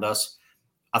around us.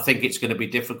 I think it's going to be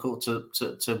difficult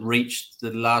to reach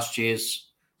the last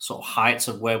year's sort of heights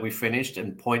of where we finished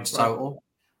in points total.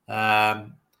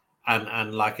 And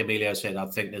like Emilio said, I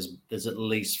think there's at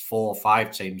least 4 or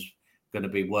 5 teams going to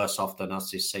be worse off than us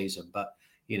this season. But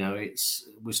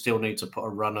we still need to put a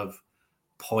run of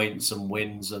points and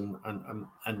wins and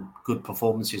good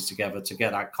performances together to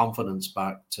get that confidence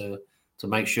back to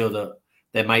make sure that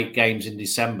they make games in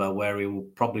December where we will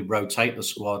probably rotate the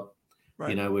squad.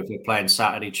 Right. If we're playing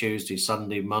Saturday, Tuesday,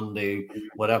 Sunday, Monday,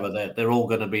 whatever, they're all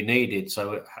going to be needed.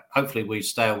 So hopefully we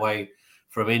stay away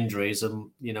from injuries and,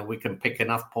 we can pick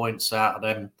enough points out of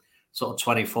them, sort of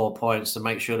 24 points, to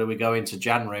make sure that we go into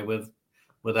January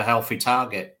with a healthy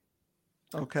target.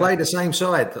 Okay. Play the same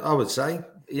side, I would say.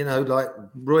 Like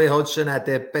Roy Hodgson had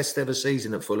their best ever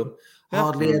season at Fulham.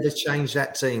 Hardly ever changed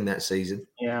that team that season.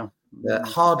 Yeah.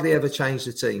 Hardly ever changed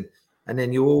the team. And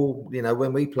then you all,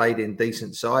 when we played in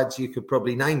decent sides, you could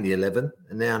probably name the 11,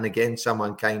 and now and again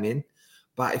someone came in.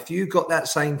 But if you got that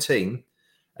same team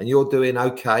and you're doing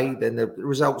okay, then the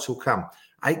results will come.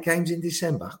 8 games in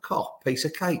December, piece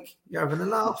of cake. You're having a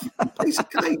laugh. Piece of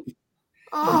cake.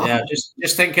 Oh. Yeah,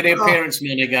 just think of the appearance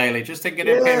money, Gale. Just think of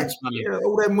the appearance money. Yeah,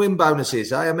 all them win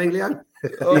bonuses, Emilio?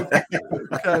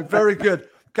 Okay, very good.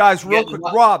 Guys, real quick,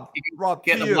 Rob,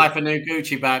 get the wife a new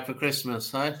Gucci bag for Christmas,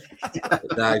 huh?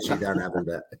 No, she don't have all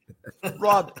that.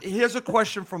 Rob, here's a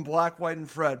question from Black, White, and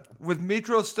Fred. With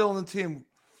Mitro still in the team,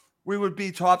 we would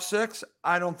be top 6.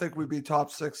 I don't think we'd be top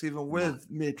 6 even with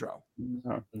Mitro.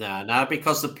 No,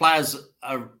 because the players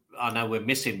are. I know we're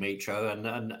missing Mitro,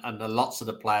 and lots of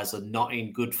the players are not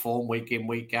in good form week in,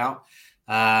 week out.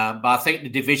 But I think the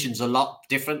division's a lot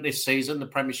different this season. The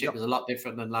Premiership is a lot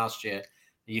different than last year.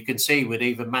 You can see with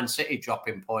even Man City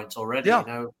dropping points already. Yeah. You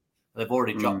know, they've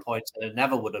already dropped points that they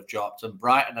never would have dropped, and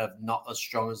Brighton are not as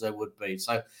strong as they would be.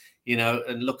 So, you know,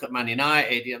 and look at Man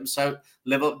United. So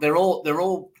Liverpool, they're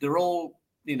all.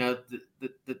 You know,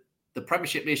 the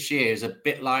Premiership this year is a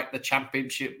bit like the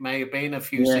Championship may have been a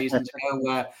few seasons ago,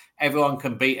 where everyone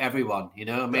can beat everyone. You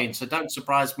know what I mean? So don't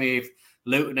surprise me if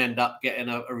Luton end up getting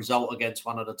a result against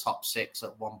one of the top 6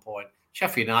 at one point.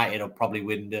 Sheffield United will probably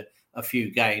win a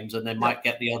few games, and they might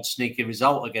get the odd sneaky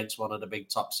result against one of the big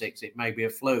top 6. It may be a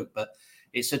fluke, but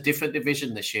it's a different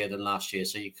division this year than last year.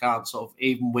 So you can't sort of,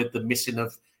 even with the missing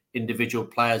of individual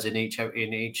players in each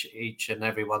and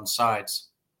every one's sides.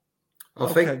 I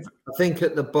think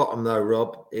at the bottom though,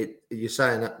 Rob, you're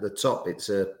saying at the top it's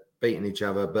beating each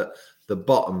other, but the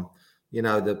bottom, you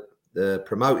know, the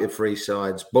promoted 3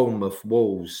 sides, Bournemouth,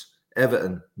 Wolves,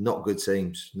 Everton, not good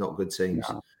teams.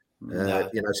 No.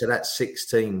 You know, so that's 6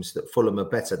 teams that Fulham are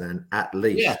better than at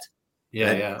least.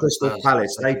 Yeah. Crystal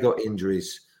Palace, they got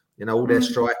injuries. You know, all their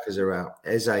strikers are out.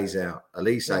 Eze's out.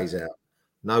 Elise's out.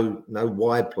 No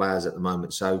wide players at the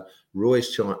moment. So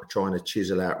Roy's trying to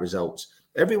chisel out results.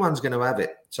 Everyone's going to have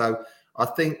it. So I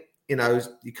think, you know,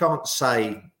 you can't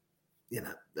say, you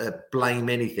know, blame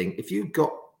anything. If you've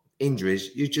got injuries,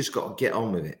 you just got to get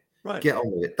on with it. Right. Get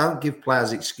on with it. Don't give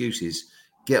players excuses.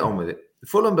 Get on with it.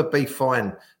 Fulham would be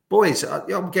fine. Boys,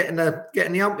 I'm getting the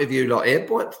hump with you lot here.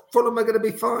 Boy, Fulham are going to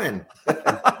be fine.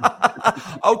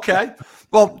 Okay.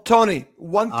 Well, Tony,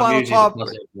 one final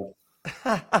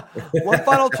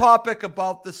topic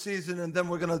about the season, and then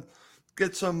we're going to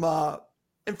get some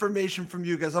information from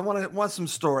you guys. I want some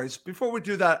stories. Before we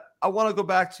do that, I want to go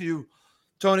back to you,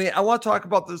 Tony. I want to talk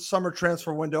about the summer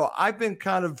transfer window. I've been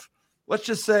kind of, let's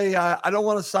just say, I don't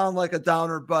want to sound like a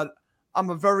downer, but I'm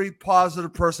a very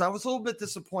positive person. I was a little bit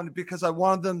disappointed because I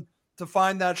wanted them to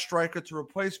find that striker to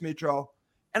replace Mitro.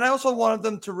 And I also wanted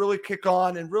them to really kick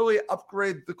on and really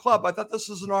upgrade the club. I thought this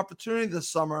was an opportunity this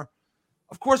summer.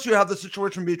 Of course, you have the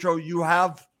situation with Mitro. You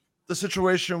have the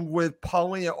situation with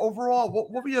Paulinho. Overall,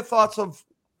 what were your thoughts of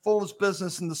Fulham's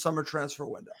business in the summer transfer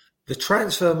window? The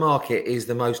transfer market is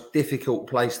the most difficult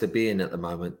place to be in at the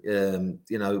moment.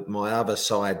 You know, my other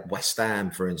side, West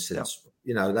Ham, for instance,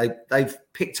 you know, they've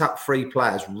picked up 3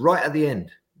 players right at the end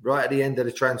of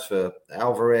the transfer.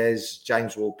 Alvarez,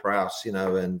 James Ward-Prowse, you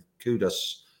know, and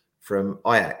Kudus from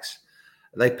Ajax.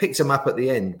 They picked them up at the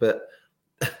end, but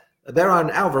their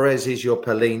own Alvarez is your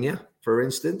Paulinho, for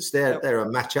instance. They're a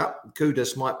matchup.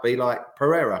 Kudus might be like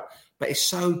Pereira, but it's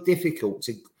so difficult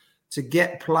to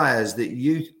get players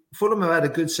that Fulham have had a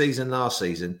good season last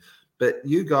season, but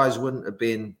you guys wouldn't have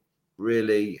been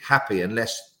really happy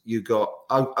unless you got,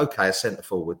 a centre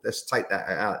forward. Let's take that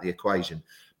out of the equation.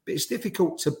 But it's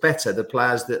difficult to better the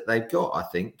players that they've got, I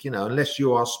think, you know, unless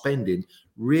you are spending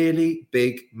really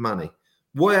big money.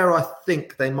 Where I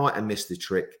think they might have missed the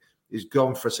trick is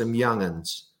gone for some young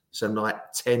uns, some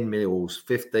like 10 mils,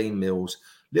 15 mils,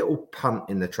 little punt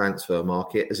in the transfer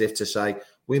market, as if to say,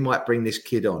 we might bring this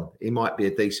kid on. He might be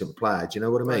a decent player. Do you know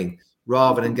what I mean?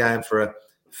 Rather than going for a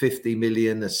 50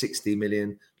 million, a 60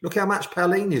 million. Look how much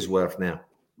Paulinho is worth now.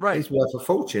 Right. He's worth a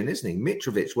fortune, isn't he?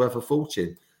 Mitrovic's worth a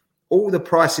fortune. All the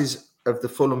prices of the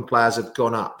Fulham players have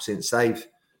gone up since they've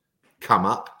come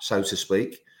up, so to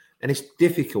speak. And it's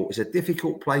difficult. It's a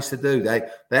difficult place to do. They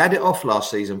had it off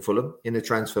last season, Fulham, in the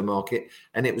transfer market,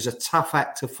 and it was a tough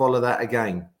act to follow that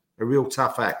again. A real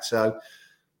tough act. So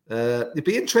it'd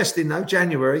be interesting, though,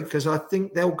 January, because I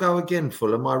think they'll go again,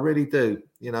 Fulham. I really do.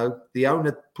 You know, the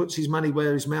owner puts his money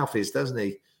where his mouth is, doesn't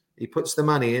he? He puts the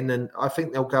money in, and I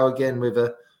think they'll go again with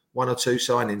 1 or 2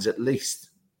 signings at least.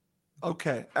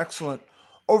 Okay, excellent.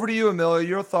 Over to you, Amelia.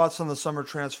 Your thoughts on the summer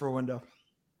transfer window?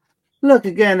 Look,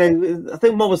 again, I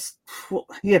think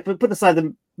but put aside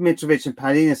the Mitrovic and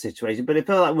Paulinho situation, but it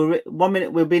felt like 1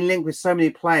 minute we've been linked with so many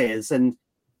players and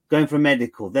going for a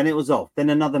medical, then it was off, then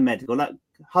another medical. Like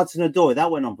Hudson-Odoi,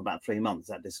 that went on for about 3 months,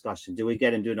 that discussion. Do we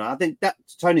get him doing that? I think that,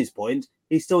 to Tony's point,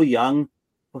 he's still young.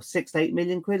 For 6 to 8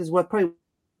 million quid is probably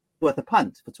worth a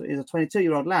punt. He's a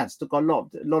 22-year-old lad, still got a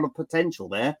lot of potential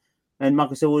there. And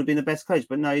Michael Silva would have been the best coach,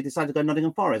 but no, he decided to go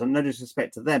Nottingham Forest. No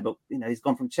disrespect to them, but you know, he's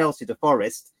gone from Chelsea to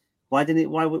Forest. Why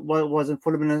wasn't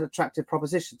Fulham an attractive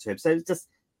proposition to him? So it's just,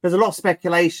 there's a lot of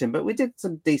speculation, but we did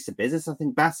some decent business. I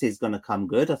think Bassey's going to come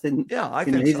good. I think, I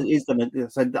think he's going to.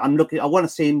 So I'm looking. I want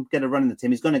to see him get a run in the team.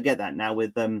 He's going to get that now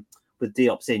with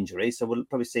Diop's injury. So we'll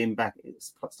probably see him back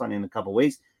starting in a couple of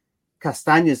weeks.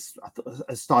 Castagne's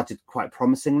has started quite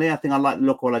promisingly. I think I like the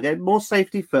look all I get. More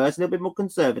safety first, a little bit more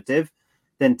conservative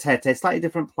than Tete. Slightly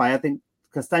different play. I think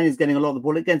Castagne's getting a lot of the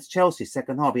ball against Chelsea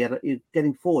second half. He was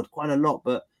getting forward quite a lot,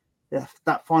 but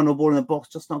that final ball in the box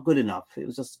just not good enough. It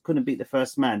was just couldn't beat the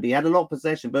first man. But he had a lot of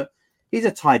possession, but he's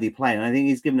a tidy player, and I think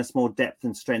he's given us more depth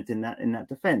and strength in that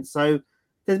defence. So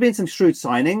there's been some shrewd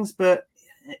signings, but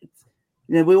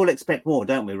we all expect more,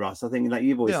 don't we, Russ? I think, like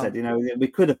you've always said, we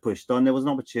could have pushed on. There was an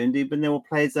opportunity, but there were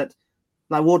players that,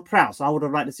 like Ward-Prowse. I would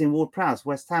have liked to see Ward-Prowse,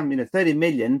 West Ham. 30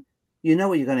 million. You know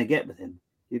what you're going to get with him.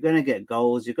 You're going to get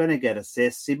goals. You're going to get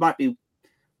assists. He might be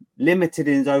limited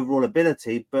in his overall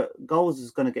ability, but goals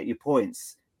is going to get you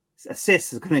points.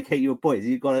 Assists is going to get you points.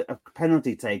 You've got a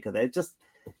penalty taker there.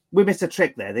 We missed a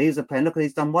trick there. He's a player. Look,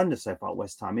 he's done wonders so far at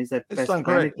West Ham. He's their best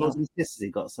player. Assists he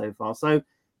got so far. So,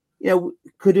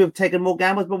 could you have taken more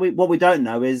gambles? But what we don't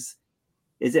know is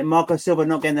it Marco Silva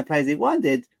not getting the players he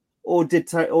wanted, or did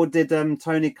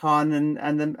Tony Khan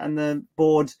and the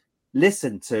board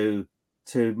listen to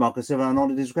Marco Silva and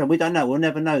honoured his request? We don't know. We'll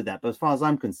never know that. But as far as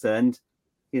I'm concerned,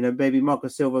 maybe Marco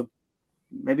Silva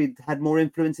maybe had more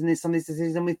influence in some of these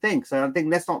decisions than we think. So I think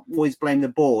let's not always blame the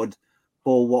board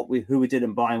for who we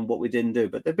didn't buy and what we didn't do.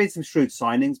 But there've been some shrewd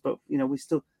signings. But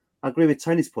I agree with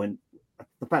Tony's point.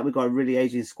 The fact we've got a really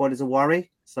aging squad is a worry.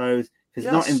 So if it's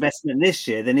not investment this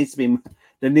year, there needs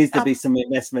to be some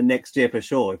investment next year for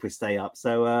sure if we stay up.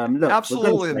 So look,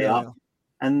 absolutely, we're going to stay up,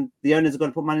 and the owners have got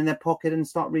to put money in their pocket and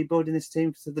start rebuilding this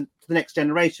team to the next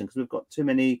generation, because we've got too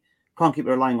many. Can't keep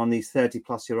relying on these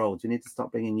 30-plus-year-olds. We need to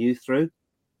start bringing youth through.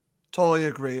 Totally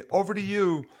agree. Over to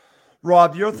you,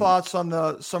 Rob. Your thoughts on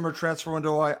the summer transfer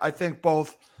window? I think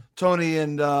both Tony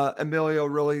and Emilio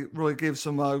really gave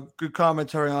some good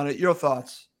commentary on it. Your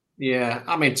thoughts? Yeah,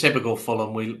 I mean, typical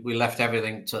Fulham. We left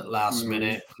everything to last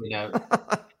minute.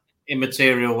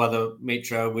 Immaterial whether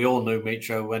Mitro. We all knew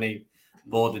Mitro when he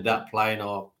boarded that plane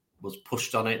or was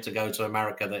pushed on it to go to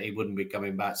America that he wouldn't be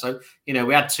coming back. So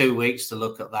we had 2 weeks to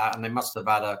look at that, and they must have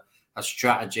had a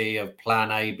strategy of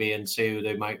plan A, B, and C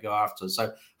they might go after.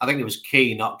 So I think it was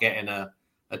key not getting a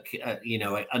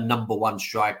number one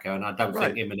striker, and I don't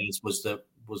think Jimenez was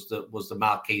the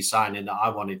marquee signing that I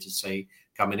wanted to see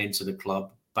coming into the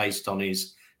club based on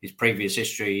his previous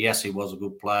history. Yes, he was a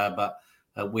good player, but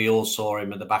we all saw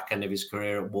him at the back end of his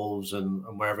career at Wolves and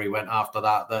wherever he went after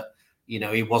that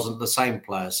he wasn't the same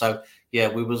player. So yeah,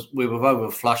 we were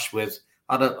over flush with.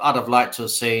 I'd have liked to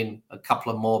have seen a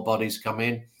couple of more bodies come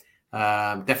in.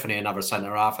 Definitely another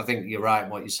centre half. I think you're right in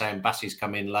what you're saying. Bassey's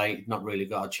come in late, not really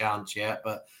got a chance yet,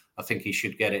 but I think he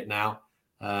should get it now.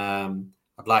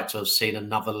 I'd like to have seen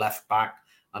another left back.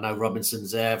 I know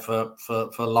Robinson's there for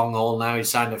long haul now. He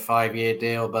signed a 5-year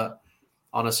deal, but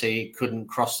honestly, he couldn't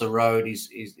cross the road.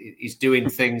 He's doing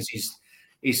things.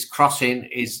 His crossing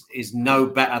is no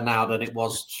better now than it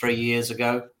was 3 years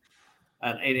ago.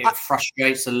 And it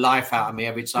frustrates the life out of me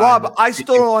every time. Rob, I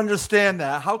still don't understand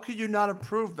that. How could you not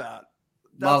improve that?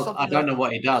 I don't know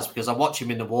what he does, because I watch him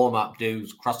in the warm-up do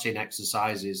crossing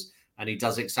exercises, and he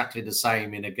does exactly the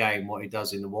same in a game what he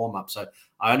does in the warm-up. So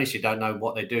I honestly don't know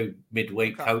what they do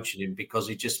midweek coaching him, because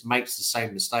he just makes the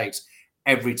same mistakes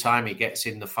every time he gets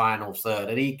in the final third.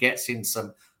 And he gets in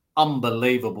some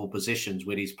unbelievable positions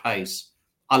with his pace.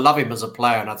 I love him as a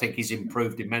player, and I think he's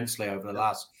improved immensely over the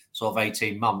last sort of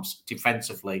 18 months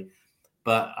defensively.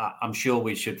 But I'm sure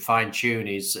we should fine-tune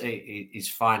his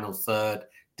final third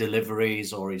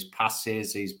deliveries or his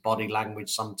passes, his body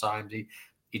language sometimes.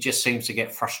 He just seems to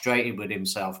get frustrated with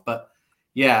himself. But,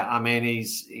 yeah, I mean,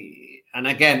 and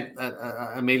again,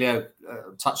 Emilio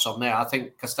touched on there. I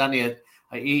think Castagna,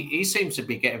 he seems to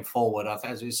be getting forward,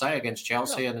 as we say, against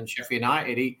Chelsea and Sheffield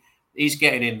United. He's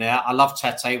getting in there. I love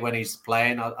Tete when he's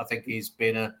playing. I think he's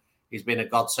been a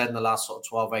godsend the last sort of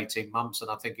 12, 18 months.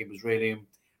 And I think he was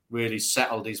really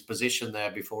settled his position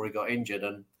there before he got injured.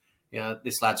 And,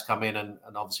 this lad's come in and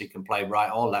obviously can play right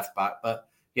or left back. But,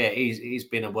 yeah, he's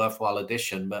been a worthwhile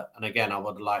addition. And again, I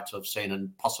would like to have seen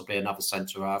and possibly another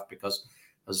centre half, because,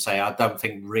 as I say, I don't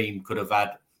think Ream could have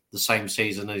had the same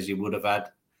season as he would have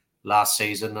had last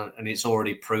season. And it's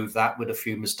already proved that with a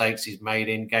few mistakes he's made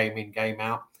in, game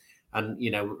out. And,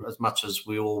 as much as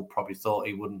we all probably thought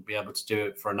he wouldn't be able to do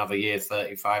it for another year,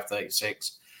 35,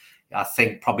 36, I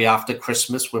think probably after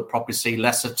Christmas, we'll probably see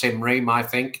less of Tim Ream, I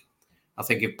think. I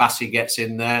think if Bassey gets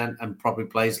in there and probably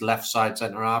plays left side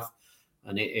centre-half,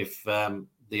 and if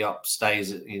the up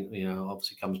stays,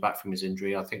 obviously comes back from his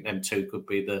injury, I think them two could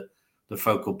be the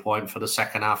focal point for the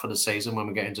second half of the season when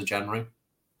we get into January.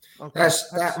 Okay.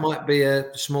 That might be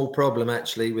a small problem,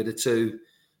 actually, with the two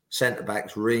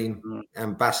centre-backs, Ream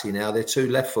and Bassey now. They're two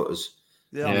left-footers.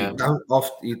 Yeah.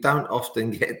 You don't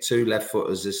often get two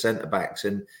left-footers as centre-backs,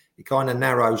 and it kind of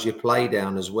narrows your play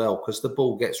down as well, because the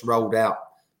ball gets rolled out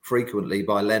frequently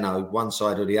by Leno, one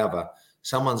side or the other.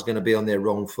 Someone's going to be on their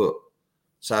wrong foot.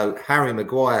 So Harry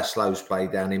Maguire slows play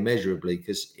down immeasurably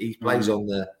because he plays on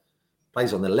the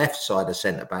left side of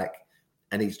centre back,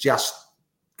 and he just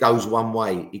goes one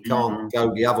way. He can't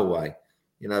go the other way.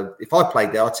 You know, if I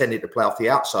played there, I tended to play off the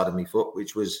outside of my foot,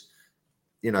 which was,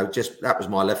 you know, that was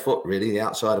my left foot really, the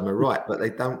outside of my right. But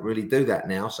they don't really do that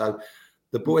now. So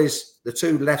the boys, the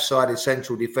two left-sided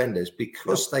central defenders,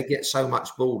 because they get so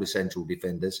much ball, the central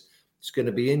defenders, it's going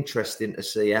to be interesting to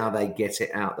see how they get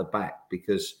it out the back,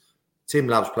 because Tim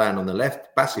loves playing on the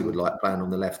left. Bassey would like playing on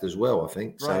the left as well, I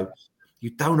think. Right. So you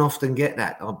don't often get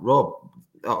that. Rob,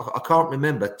 I can't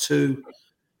remember two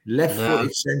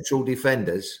left-footed central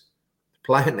defenders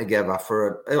playing together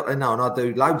and I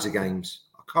do loads of games.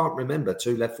 I can't remember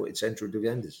two left-footed central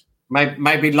defenders.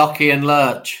 Maybe Lockie and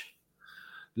Lurch.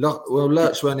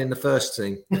 Lurch weren't in the first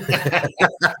team.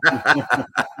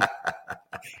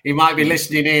 He might be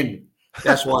listening in.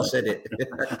 That's why I said it.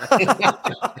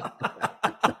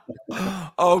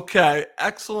 Okay,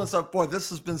 excellent stuff. Boy, this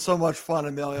has been so much fun,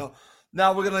 Emilio.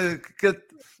 Now we're going to get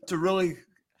to really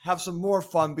have some more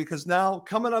fun, because now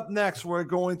coming up next, we're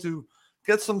going to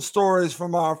get some stories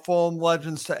from our Fulham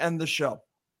legends to end the show.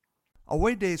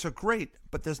 Away days are great,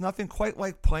 but there's nothing quite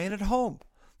like playing at home.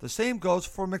 The same goes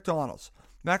for McDonald's.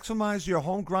 Maximize your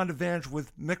home ground advantage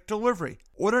with McDelivery.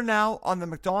 Order now on the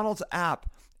McDonald's app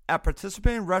at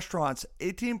participating restaurants.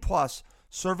 18 plus.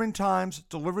 Serving times,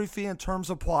 delivery fee, and terms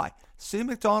apply. See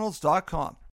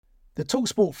McDonald's.com. The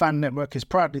TalkSport Fan Network is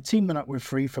proudly teaming up with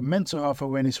Free for Mental Health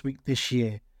Awareness Week this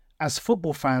year. As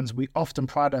football fans, we often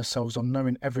pride ourselves on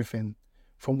knowing everything,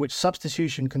 from which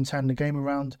substitution can turn the game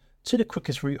around to the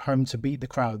quickest route home to beat the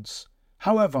crowds.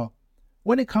 However,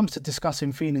 when it comes to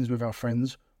discussing feelings with our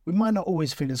friends, we might not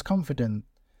always feel as confident.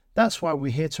 That's why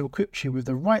we're here to equip you with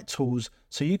the right tools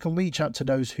so you can reach out to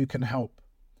those who can help.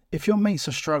 If your mates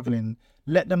are struggling,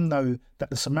 let them know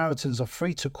that the Samaritans are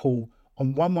free to call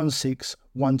on 116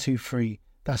 123.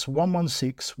 That's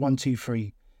 116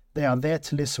 123. They are there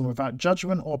to listen without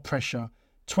judgment or pressure,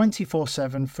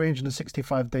 24/7,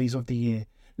 365 days of the year.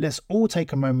 Let's all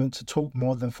take a moment to talk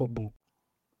more than football.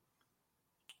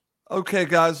 Okay,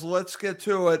 guys, let's get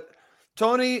to it.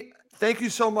 Tony, thank you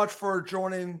so much for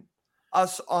joining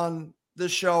us on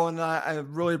this show, and I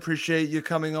really appreciate you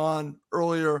coming on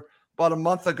earlier, about a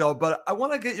month ago. But I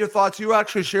want to get your thoughts. You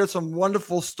actually shared some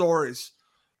wonderful stories.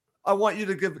 I want you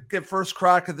to give first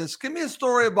crack at this. Give me a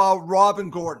story about Rob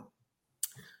and Gordon.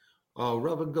 Oh,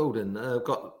 Rob and Gordon.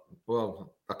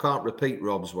 I can't repeat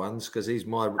Rob's ones because he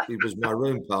was my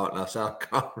room partner, so I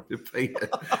can't repeat it.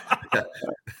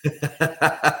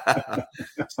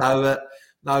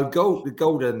 No,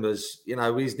 Golden was,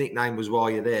 his nickname was While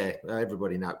You're There.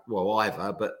 Everybody knows,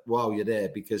 but While You're There,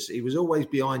 because he was always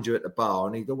behind you at the bar,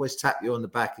 and he'd always tap you on the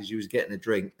back as you was getting a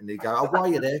drink, and he'd go, "Oh, while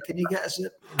you're there, can you get us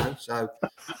a?" So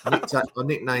I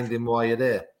nicknamed him While You're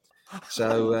There.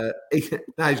 So he's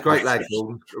a great lad,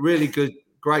 Gordon. Really good,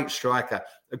 great striker.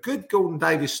 A good Gordon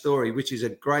Davies story, which is a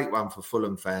great one for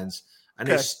Fulham fans, and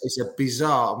it's a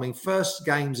bizarre. I mean, first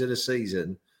games of the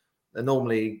season are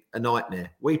normally a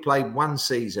nightmare. We played one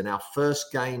season. Our first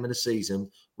game of the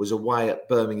season was away at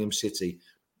Birmingham City.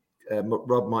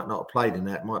 Rob might not have played in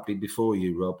that. It might be before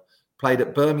you, Rob. Played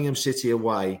at Birmingham City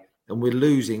away, and we're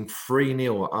losing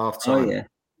 3-0 at half-time. Oh, yeah.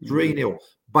 3-0.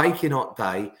 Baking hot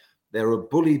day. They're a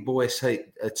bully boy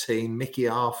team. Mickey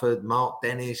Arthur, Mark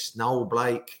Dennis, Noel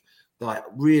Blake. Like,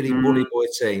 really bully boy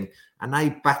team. And they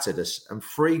battered us. And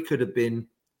 3 could have been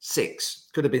 6.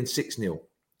 Could have been 6-0.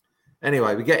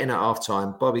 Anyway, we get in at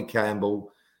half-time. Bobby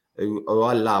Campbell, who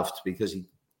I loved because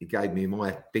he gave me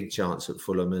my big chance at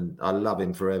Fulham, and I love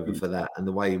him forever for that, and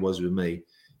the way he was with me,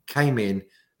 came in,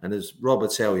 and as Rob will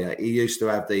tell you, he used to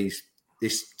have this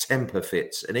temper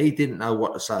fits, and he didn't know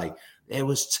what to say. There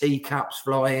was teacups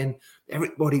flying,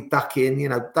 everybody ducking,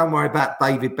 don't worry about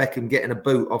David Beckham getting a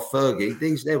boot off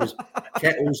Fergie. There was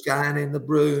kettles going in the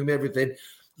room, everything.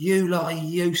 You lot are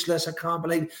useless. I can't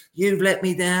believe you've let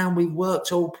me down. We've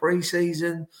worked all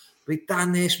pre-season. We've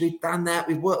done this. We've done that.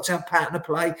 We've worked our pattern of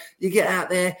play. You get out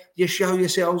there. You show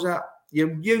yourselves up.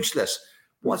 You're useless.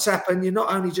 What's happened? You're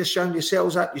not only just showing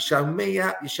yourselves up. You're showing me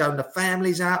up. You're showing the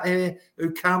families out here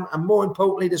who come. And more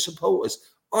importantly, the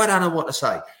supporters. I don't know what to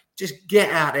say. Just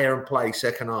get out there and play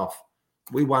second half.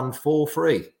 We won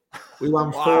 4-3. We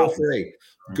won 4-3.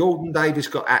 Gordon Davies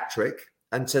got hat-trick.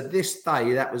 And to this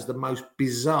day, that was the most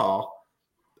bizarre.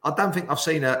 I don't think I've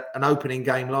seen an opening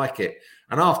game like it.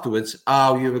 And afterwards,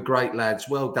 you were great lads.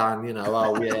 Well done.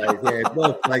 Oh, yeah.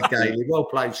 Well played, Gale. Well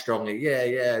played, strongly.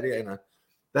 Yeah.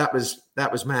 That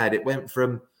was mad. It went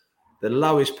from the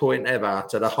lowest point ever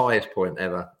to the highest point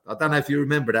ever. I don't know if you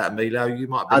remember that, Emilio. You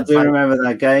might. I do remember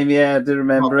that game. Yeah, I do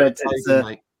remember it.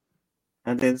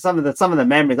 And then some of the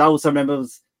memories I also remember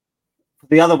was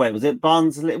the other way. Was it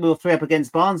Barnsley? We were 3 up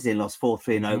against Barnsley and lost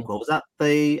 4-3 in Oakwell. Was that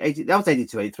the 80? That was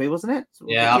 82-83, wasn't it?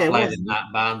 Yeah, I played in that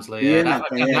Barnsley. Yeah,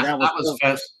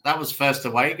 that was first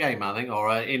away game, I think,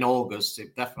 or in August.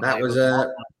 It definitely that was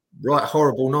a right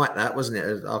horrible night. That wasn't it?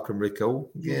 As I can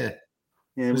recall. Yeah.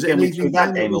 Was it an evening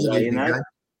game? Game away, you know? Game.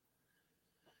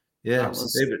 Yeah.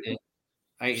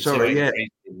 Sorry. Yeah.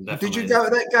 Did you go to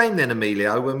that game then,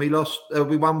 Emilio? When we lost,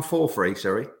 we won 4-3.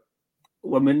 Sorry.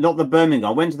 When we not the Birmingham,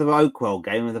 I went to the Oakwell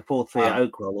game with the 4-3 at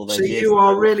Oakwell. All those years you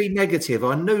are really negative.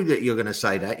 I knew that you were going to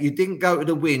say that. You didn't go to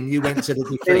the win. You went to the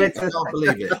defeat. I can't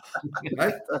believe it.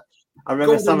 Okay? I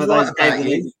remember some of those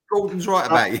games. Gordon's right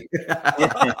about you.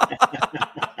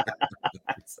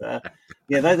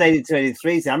 Those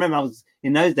 82-83. I remember I was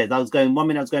in those days. I was going 1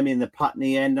 minute. I was going in the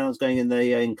Putney end. And I was going in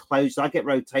the enclosure. So I kept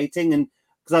rotating, and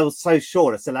because I was so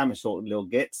short, I still am a short little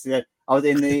git. So I was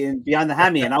in behind the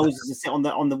hammy, and I always just sit on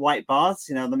the white bars,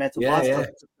 the metal bars. Yeah.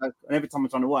 And every time I'm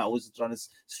trying to work, I was trying to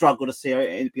struggle to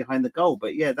see behind the goal.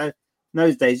 But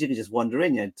those days you could just wander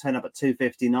in, turn up at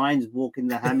 2:59, walk in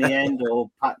the hammy end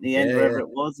or Putney end, wherever it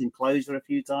was, enclosure a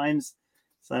few times.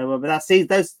 So, but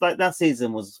that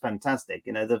season was fantastic.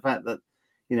 The fact that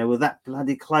we're that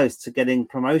bloody close to getting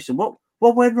promotion. What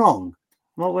went wrong?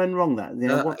 What went wrong?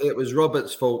 It was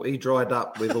Robert's fault. He dried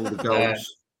up with all the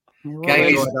goals.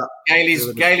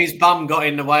 Gailey's bum got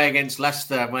in the way against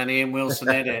Leicester when Ian Wilson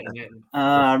hit it.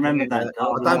 I remember that.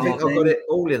 I don't think I got it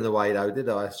all in the way though, did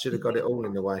I? I should have got it all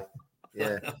in the way.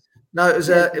 Yeah. No, it was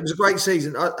a great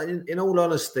season. In all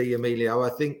honesty, Emilio, I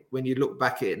think when you look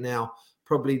back at it now,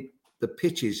 probably the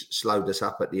pitches slowed us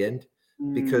up at the end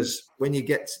because when you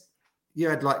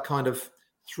had like kind of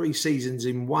 3 seasons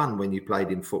in one when you played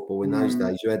in football in those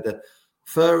days. You had the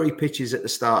furry pitches at the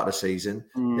start of the season.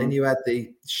 Then you had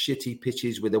the shitty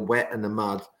pitches with the wet and the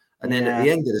mud. And then at the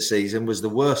end of the season was the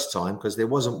worst time because there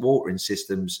wasn't watering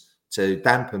systems to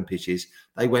dampen pitches.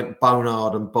 They went bone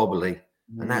hard and bobbly.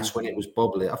 And that's when it was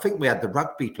bobbly. I think we had the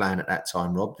rugby plan at that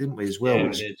time, Rob, didn't we, as well? Yeah,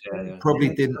 which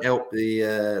probably didn't help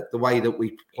the way that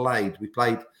we played. We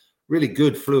played really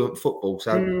good, fluent football.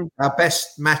 So our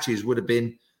best matches would have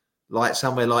been like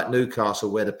somewhere like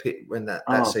Newcastle, where the pit when that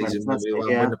season when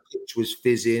the pitch was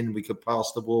fizzing, we could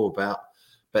pass the ball about.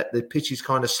 But the pitches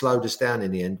kind of slowed us down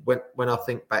in the end when I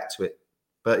think back to it.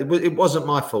 But it wasn't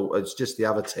my fault. It's just the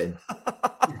other 10.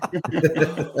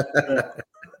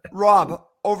 Rob,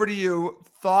 over to you.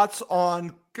 Thoughts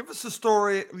on? Give us a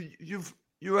story.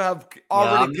 You have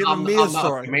already given me a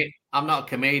story. I'm not a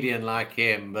comedian like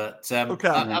him, but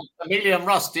Amelia and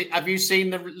Russ, have you seen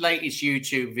the latest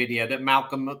YouTube video that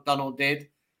Malcolm McDonald did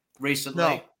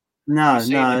recently?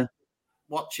 No.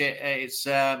 Watch it. It's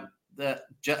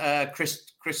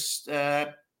Chris.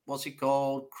 What's he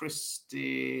called?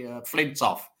 Christy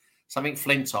Flintoff. Something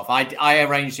Flintoff. I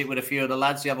arranged it with a few of the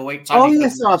lads the other week.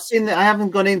 Yes, I've seen it. I haven't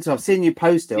gone into. I've seen you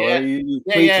post it.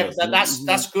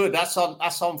 That's good. That's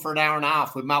on for an hour and a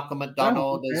half with Malcolm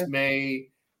McDonald. There's me.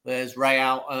 There's Ray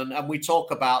out, and we talk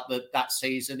about that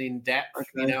season in depth.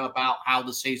 Okay. About how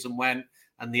the season went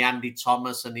and the Andy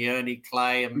Thomas and the Ernie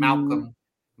Clay and Malcolm.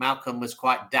 Malcolm was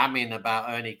quite damning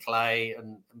about Ernie Clay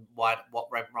and what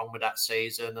went wrong with that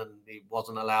season, and he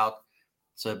wasn't allowed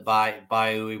to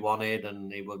buy who he wanted,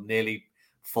 and he was nearly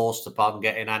forced upon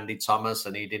getting Andy Thomas,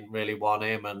 and he didn't really want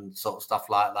him, and sort of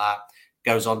stuff like that.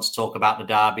 Goes on to talk about the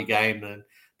Derby game and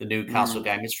the Newcastle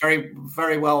game. It's very,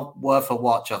 very well worth a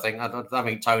watch. I think. I don't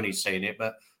think Tony's seen it,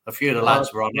 but a few of the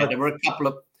lads were on it. There were a couple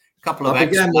of. I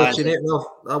began watching it.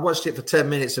 I watched it for 10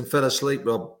 minutes and fell asleep.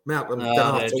 Rob Malcolm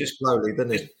talked slowly,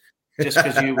 didn't he? Just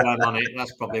because you weren't on it,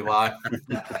 that's probably why.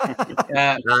 No,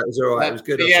 it was all right. It was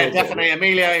good. Definitely,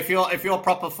 Emilio. If you're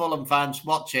proper Fulham fans,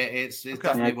 watch it. It's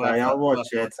definitely worth it. I'll watch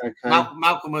it. Okay.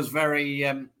 Malcolm was very,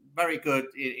 very good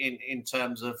in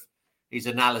terms of his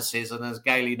analysis, and as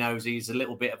Gale knows, he's a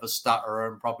little bit of a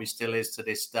stutterer and probably still is to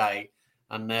this day.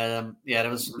 And there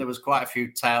was quite a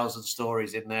few tales and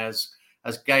stories in there,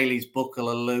 as Gale's book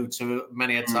will allude to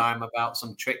many a time about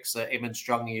some tricks that him and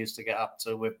Strong used to get up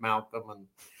to with Malcolm and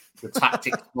the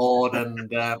tactics board,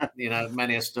 and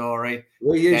many a story.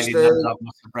 We used to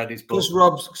because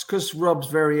Rob's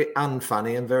very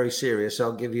unfunny and very serious.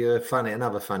 I'll give you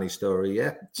another funny story.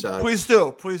 Yeah, so please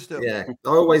do. Yeah, I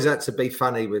always had to be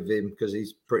funny with him because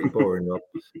he's pretty boring, Rob.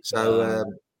 So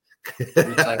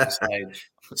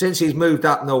since he's moved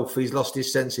up north, he's lost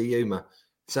his sense of humour.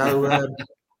 So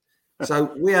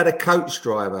so we had a coach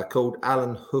driver called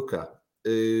Alan Hooker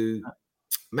who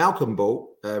Malcolm bought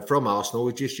from Arsenal.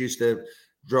 He just used to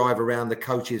drive around the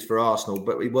coaches for Arsenal,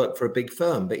 but he worked for a big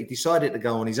firm. But he decided to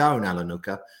go on his own, Alan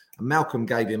Hooker, and Malcolm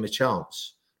gave him a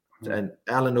chance. And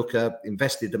Alan Hooker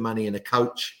invested the money in a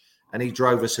coach, and he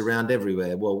drove us around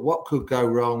everywhere. Well, what could go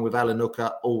wrong with Alan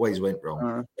Hooker always went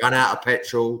wrong. Ran out of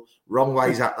petrol, wrong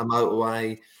ways up the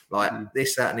motorway, like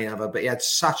this, that, and the other. But he had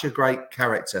such a great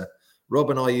character. Rob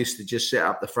and I used to just sit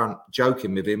up the front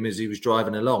joking with him as he was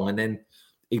driving along, and then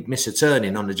he'd miss a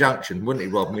turning on the junction, wouldn't he,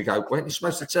 Rob? And we go, weren't you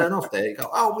supposed to turn off there? He'd go,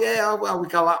 oh, yeah, well, we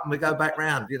go up and we go back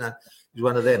round, you know. He's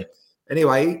one of them.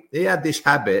 Anyway, he had this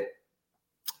habit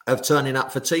of turning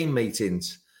up for team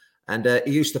meetings, and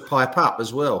he used to pipe up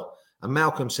as well. And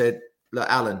Malcolm said, look,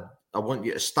 Alan, I want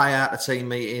you to stay out of team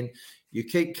meeting. You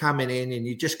keep coming in and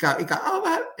you just go, he go, oh,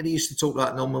 well. And he used to talk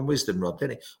like Norman Wisdom, Rob,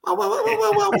 didn't he? Well,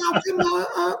 Malcolm,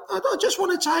 I just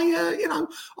want to say, you know,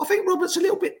 I think Robert's a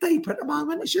little bit deep at the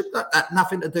moment. It should that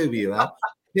nothing to do with you, Al.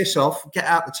 Piss off, get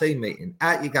out the team meeting.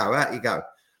 Out you go, out you go.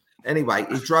 Anyway,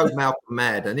 he drove Malcolm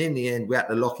mad, and in the end, we had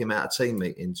to lock him out of team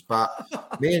meetings. But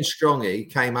me and Strongy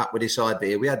came up with this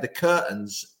idea. We had the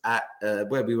curtains at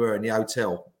where we were in the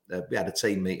hotel. We had a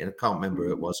team meeting. I can't remember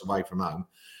who it was, away from home.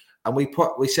 And we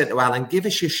said to Alan, give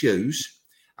us your shoes.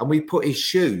 And we put his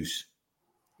shoes,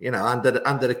 you know, under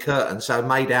the curtain. So it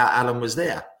made out Alan was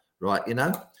there, right, you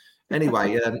know.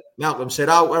 Anyway, Malcolm said,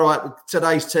 oh, all right,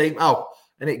 today's team. Oh,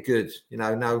 and it good, you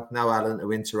know, no Alan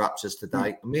to interrupt us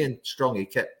today. And me and Strongy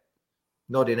kept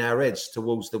nodding our heads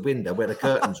towards the window where the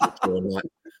curtains were drawn, like,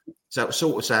 so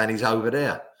sort of saying he's over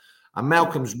there. And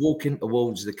Malcolm's walking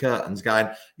towards the curtains going,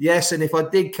 yes, and if I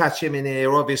did catch him in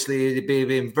here, obviously he'd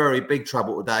be in very big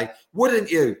trouble today. Wouldn't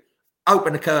you?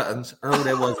 Open the curtains, and all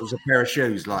there was a pair of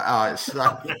shoes. Like, oh, it's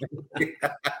so...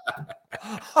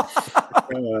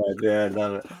 Oh, yeah,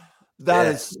 love it. That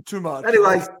is too much.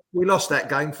 Anyway, we lost that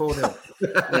game 4-0.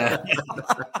 Yeah.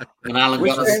 And Alan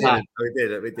got a slap. We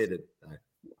did it.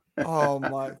 Oh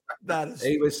my, that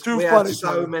is too we funny. Had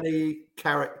so many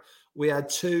characters. We had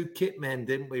two kit men,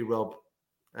 didn't we, Rob?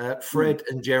 Fred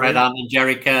and Jerry. Fred and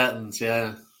Jerry Curtains,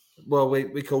 yeah. Well,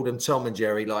 we called them Tom and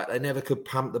Jerry. Like, they never could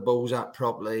pump the balls up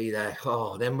properly.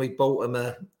 Then we bought them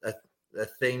a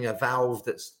valve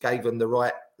that gave them the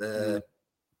right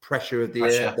pressure of the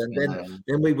air. And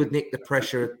then we would nick the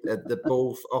pressure of the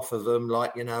ball off of them,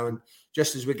 like, you know. And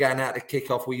just as we're going out to kick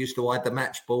off, we used to hide the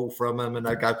match ball from them, and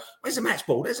they go, "Where's the match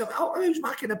ball? Who's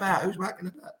mucking about? Who's mucking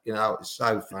about?" You know, it's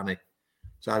so funny,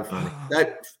 so funny.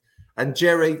 And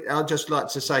Jerry, I'd just like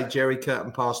to say, Jerry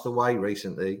Curtin passed away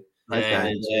recently.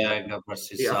 Yeah, God bless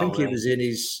his soul. I think he was in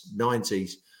his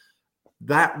 90s.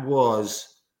 That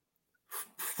was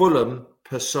Fulham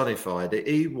personified.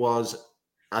 He was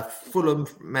a Fulham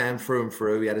man through and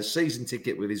through. He had a season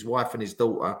ticket with his wife and his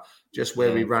daughter, just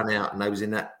where we ran out, and they was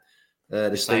in that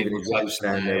the Stevenage Road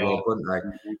stand there, weren't they?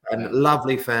 And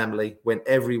lovely family, went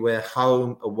everywhere,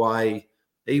 home, away.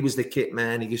 He was the kit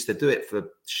man. He used to do it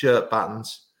for shirt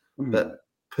buttons, but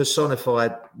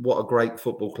personified what a great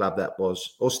football club that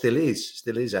was, or still is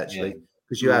actually,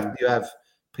 because you have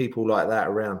people like that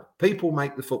around. People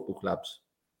make the football clubs.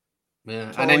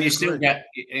 Yeah, and then you still get,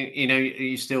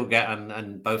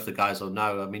 and both the guys will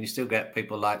know. I mean, you still get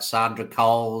people like Sandra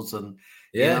Coles and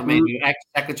you know, I mean,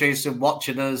 ex-secretaries are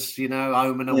watching us, you know,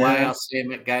 home and away. I see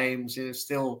him at games. You know,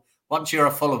 still, once you're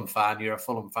a Fulham fan, you're a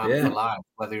Fulham fan for life.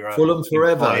 Whether you're Fulham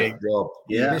forever, Rob.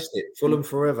 You missed it. Fulham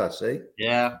forever. See?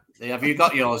 Yeah. Have you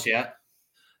got yours yet?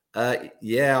 I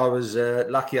was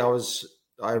lucky. I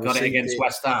got it against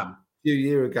West Ham a few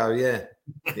years ago. Yeah.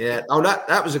 Oh,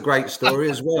 that was a great story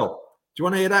as well. Do you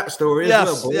want to hear that story as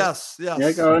well, boys? Yes.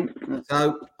 Yeah, go on.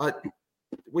 So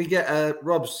we get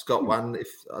Rob's got one. If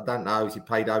I don't know if he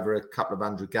played over a couple of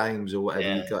 100 games or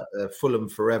whatever, he got a Fulham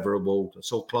Forever award. I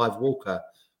saw Clive Walker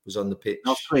was on the pitch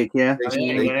last week. Yeah.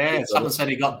 Someone said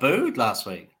he got booed last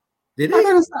week. Did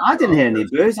he? I didn't hear any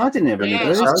boos. I didn't hear any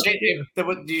boos.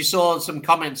 You saw some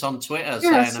comments on Twitter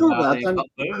saying about he got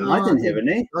booed. I didn't hear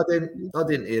any. I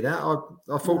didn't hear that.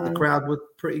 I thought the crowd were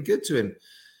pretty good to him.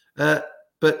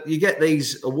 But you get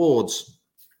these awards.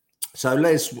 So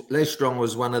Les Strong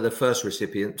was one of the first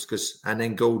recipients, and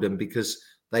then Gordon, because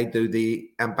they do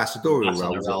the ambassadorial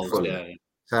roles at Fulham. Yeah.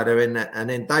 So they're in that. And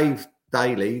then Dave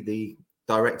Daly, the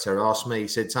director, asked me, he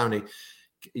said, Tony,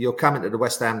 you're coming to the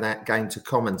West Ham game to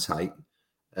commentate.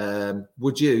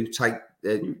 Would you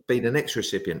be the next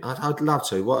recipient? I'd love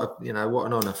to. What an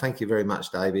honour. Thank you very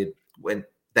much, David. Went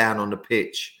down on the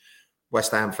pitch.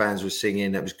 West Ham fans were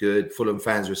singing. That was good. Fulham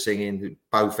fans were singing.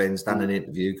 Both ends done an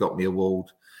interview, got me an award.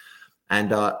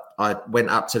 And I went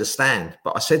up to the stand.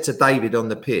 But I said to David on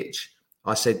the pitch,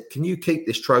 I said, can you keep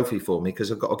this trophy for me? Because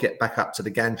I've got to get back up to the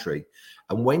gantry.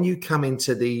 And when you come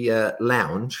into the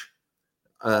lounge,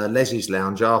 Leslie's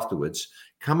lounge afterwards,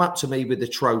 come up to me with the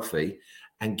trophy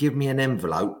and give me an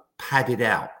envelope padded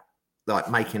out. like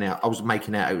making out it was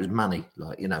money,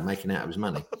 like, you know, making out it was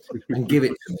money and give it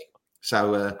to me.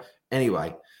 So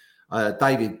anyway,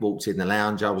 David walked in the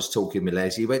lounge. I was talking with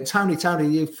Les. He went, Tony,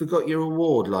 you forgot your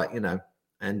award, like, you know.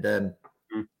 And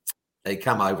he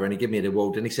come over and he gave me the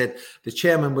award and he said, the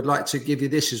chairman would like to give you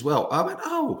this as well. I went,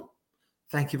 oh,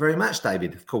 thank you very much,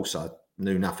 David. Of course, I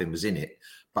knew nothing was in it,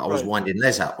 but I was winding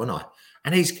Les up, wasn't I?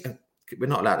 And we're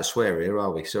not allowed to swear here,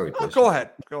 are we? Sorry, oh, go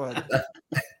ahead.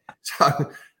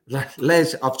 So,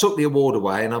 Les, I've took the award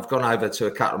away and I've gone over to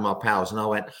a couple of my pals and I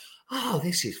went, oh,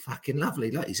 this is fucking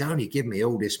lovely. Look, he's only given me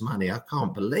all this money. I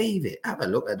can't believe it. Have a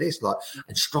look at this. Like,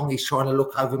 and Strongy's trying to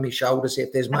look over my shoulder, see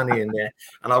if there's money in there.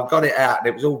 And I've got it out and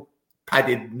it was all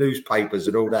padded newspapers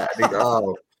and all that.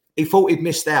 And he thought he'd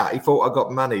missed out. He thought I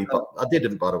got money, but I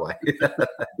didn't, by the way.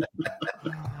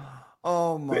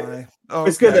 Oh my! Okay.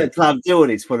 It's good that club do all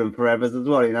these Fulham forevers as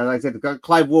well. You know, like I said,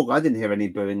 Clive Walker. I didn't hear any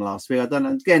booing last week. I don't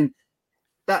know. Again,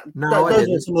 those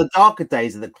were some of the darker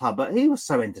days of the club, but he was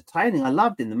so entertaining. I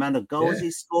loved him. The amount of goals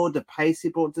he scored, the pace he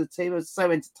brought to the team. It was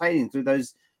so entertaining through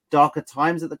those darker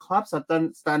times at the club. So I don't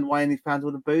understand why any fans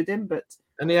would have booed him. But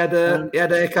and he had a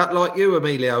haircut like you,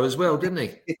 Emilio, as well, didn't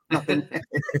he? I've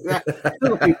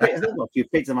got a few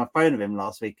pics on my phone of him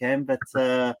last weekend, but.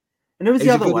 And who was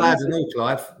the other one? Lad and all,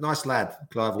 Clive. Nice lad,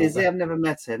 Clive. Is he? I've never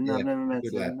met him. No, I've never met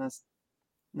him.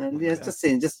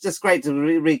 It's just great to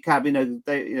recap. You know,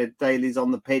 Daly's on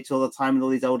the pitch all the time with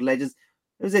all these old legends.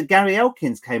 It was Gary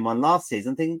Elkins came on last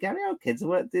season. Thinking Gary Elkins,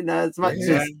 as much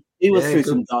as he was through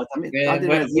some dark. I mean,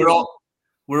 we're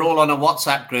all on a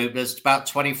WhatsApp group. There's about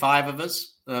 25 of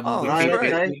us.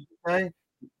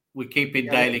 We keep in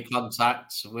daily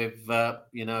contact with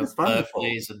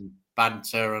birthdays and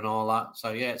banter and all that.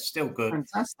 So yeah, it's still good.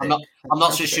 Fantastic. I'm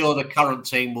not so sure the current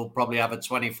team will probably have a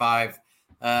 25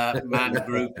 man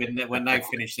group in there when they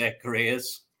finish their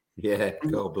careers. Yeah,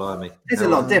 God blimey. It's a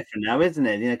lot different now, isn't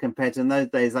it? You know, compared to in those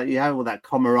days, like you have all that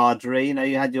camaraderie. You know,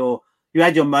 you had your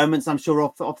moments. I'm sure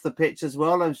off the pitch as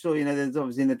well. I'm sure there's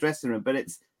obviously in the dressing room, but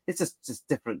it's just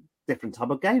different type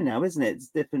of game now, isn't it? It's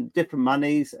different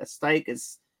money at stake.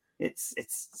 It's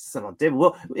a lot different.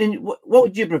 What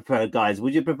would you prefer, guys?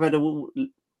 Would you prefer to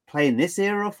play in this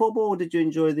era of football, or did you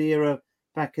enjoy the era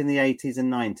back in the 80s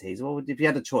and 90s? What would, if you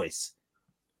had a choice?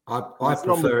 I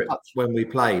prefer it when we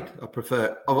played.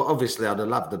 Obviously, I'd have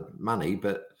loved the money,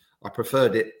 but I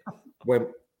preferred it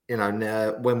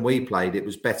when we played. It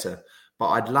was better. But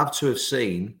I'd love to have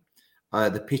seen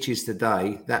the pitches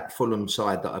today. That Fulham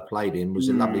side that I played in was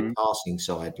a lovely passing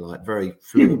side, like very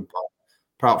fluent.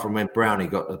 Apart from when Brownie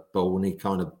got the ball and he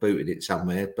kind of booted it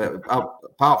somewhere. But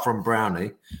apart from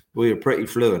Brownie, we were pretty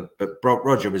fluent. But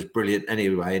Roger was brilliant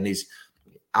anyway, and his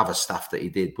other stuff that he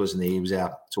did, wasn't he? He was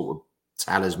our sort of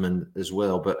talisman as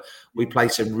well. But we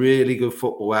played some really good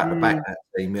football out the back of that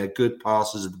team. We had good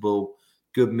passes of the ball,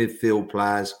 good midfield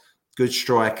players, good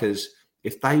strikers.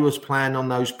 If they was playing on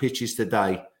those pitches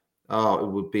today, it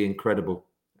would be incredible.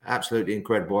 Absolutely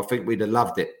incredible. I think we'd have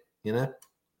loved it, you know?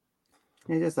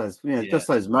 Yeah, just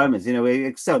those moments. You know, we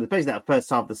excelled, especially that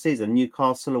first half of the season.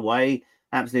 Newcastle away,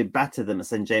 absolutely battered them at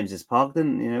St James's Park.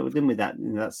 Didn't we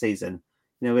that season?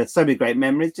 You know, we had so many great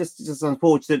memories. Just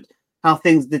unfortunate how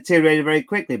things deteriorated very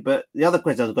quickly. But the other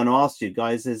question I was going to ask you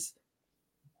guys is,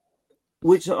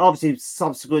 which obviously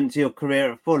subsequent to your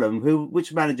career at Fulham,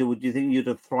 which manager would you think you'd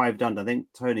have thrived under? I think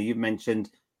Tony, you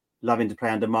mentioned loving to play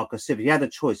under Marco Silva. If you had a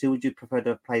choice, who would you prefer to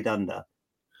have played under?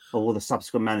 Or the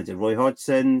subsequent manager, Roy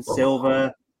Hodgson,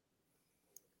 Silva?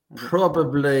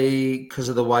 Probably because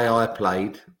of the way I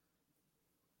played,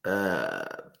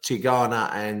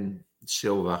 Tigana and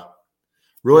Silva.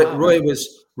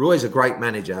 Roy's a great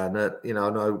manager, and I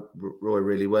know Roy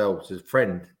really well as a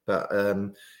friend. But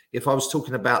if I was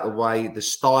talking about the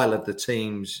style of the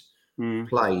teams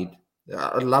played,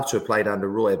 I'd love to have played under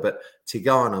Roy. But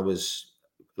Tigana was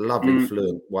lovely,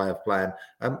 fluent way of playing.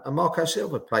 And Marco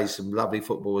Silva plays some lovely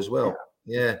football as well.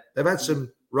 Yeah. They've had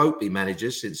some ropey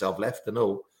managers since I've left and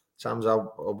all. Some I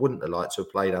wouldn't have liked to have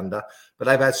played under, but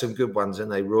they've had some good ones,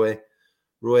 haven't they? Roy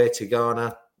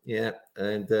Tigana,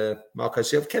 and Marco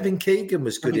Silva. Kevin Keegan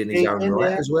was good in his own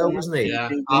right as well, wasn't he?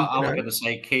 Yeah, I was going to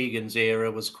say Keegan's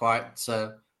era was quite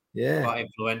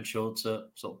influential to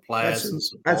sort of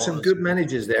players. Had some good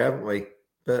managers there, haven't we?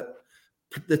 But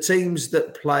the teams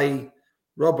that play...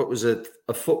 Robert was a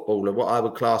footballer, what I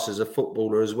would class as a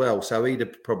footballer as well. So he'd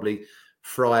have probably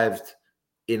thrived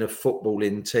in a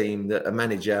footballing team that a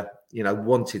manager,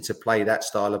 wanted to play that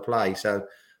style of play. So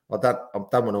I don't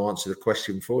want to answer the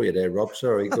question for you there, Rob.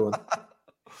 Sorry, go on.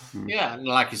 Yeah,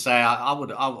 like you say, I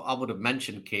would have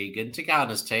mentioned Keegan.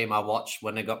 Tigana's team I watched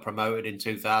when they got promoted in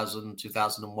 2000,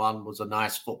 2001 was a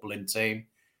nice footballing team.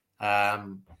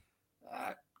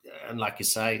 and like you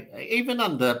say, even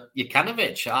under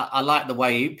Jokanovic, I like the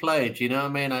way he played. You know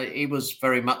what I mean? He was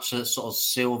very much a sort of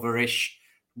silverish,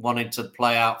 wanted to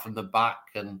play out from the back,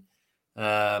 and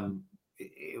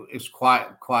it was quite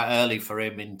early for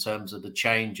him in terms of the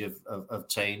change of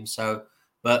teams. So,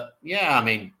 but yeah, I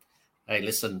mean, hey,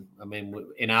 listen, I mean,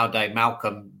 in our day,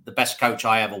 Malcolm, the best coach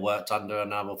I ever worked under,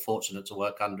 and I was fortunate to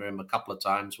work under him a couple of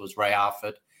times, was Ray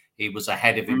Harford. He was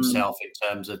ahead of himself in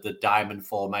terms of the diamond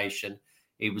formation.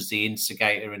 He was the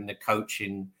instigator in the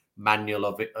coaching manual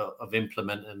of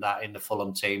implementing that in the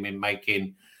Fulham team, in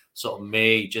making sort of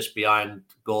me just behind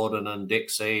Gordon and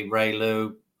Dixie, Ray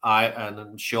Lou,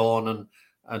 and Sean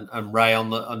and Ray on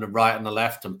the right and the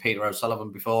left, and Peter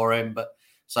O'Sullivan before him. But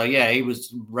so yeah,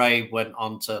 Ray went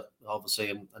on to obviously,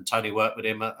 and Tony worked with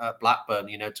him at Blackburn,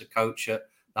 to coach at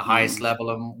the highest level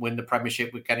and win the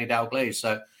Premiership with Kenny Dalglish.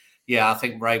 So yeah, I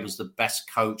think Ray was the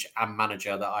best coach and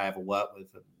manager that I ever worked with.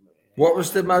 What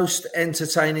was the most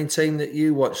entertaining team that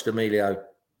you watched, Emilio?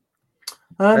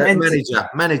 Manager.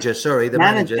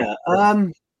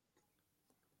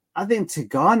 I think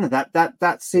Tigana,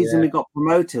 that season we got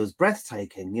promoted was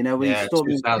breathtaking. That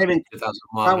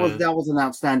was an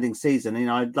outstanding season.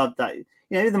 I loved that.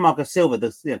 Even Marco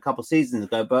Silva, a couple of seasons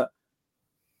ago, but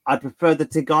I prefer the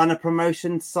Tigana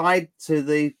promotion side to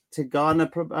the to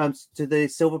the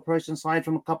Silva promotion side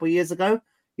from a couple of years ago.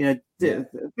 A bit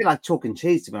like chalk and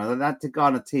cheese to me. That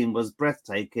Tigana team was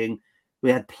breathtaking.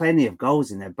 We had plenty of goals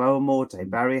in there. Boa Morte,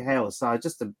 Barry Hale, so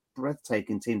just a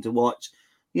breathtaking team to watch.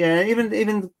 Yeah,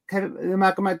 even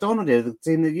Malcolm McDonald, the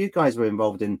team that you guys were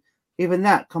involved in, even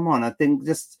that. Come on, I think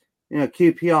just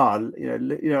QPR,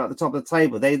 at the top of the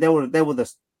table, they were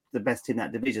the best team in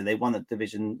that division. They won that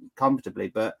division comfortably,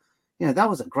 but that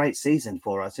was a great season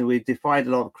for us, and we defied a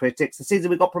lot of critics. The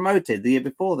season we got promoted, the year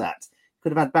before that,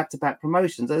 could have had back-to-back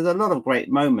promotions. There's a lot of great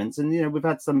moments, and we've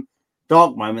had some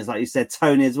dark moments, like you said,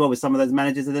 Tony, as well, with some of those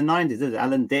managers of the 90s.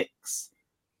 Alan Dix.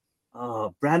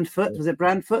 Oh, Brandfoot. Was it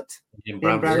Brandfoot? Ian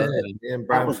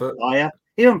Brandfoot. Dire.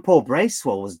 Even Paul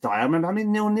Bracewell was dire. I remember how many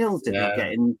 0-0s did we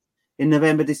get in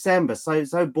November, December?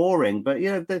 So boring. But,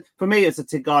 for me, it's a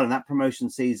Tigana, that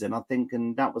promotion season, I think,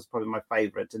 and that was probably my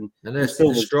favourite. And the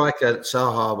striker,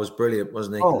 Saha, was brilliant,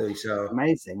 wasn't he? Oh,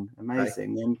 amazing. Okay.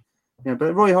 And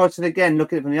but Roy Hodgson, again,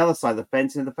 looking at it from the other side of the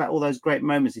fence, and the fact all those great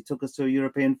moments, he took us to a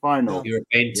European final. We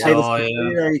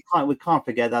can't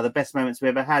forget that, the best moments we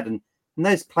ever had. And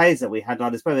those players that we had at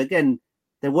our disposal, again,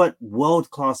 they weren't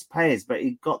world-class players, but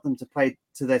he got them to play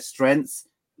to their strengths,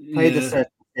 played a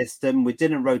certain system. We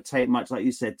didn't rotate much, like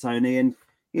you said, Tony, and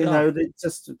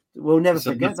we'll never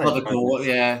forget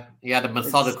that. He had a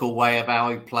methodical way of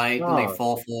how he played, didn't he?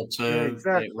 4-4-2. Yeah,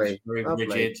 exactly. It was very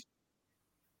rigid.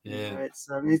 Yeah,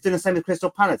 he's doing the same with Crystal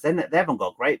Palace. They haven't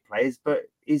got great players, but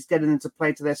he's getting them to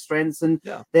play to their strengths, and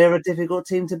they're a difficult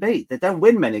team to beat. They don't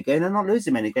win many games; they're not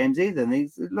losing many games either. And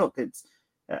he's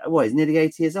nearly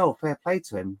 80 years old. Fair play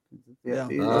to him.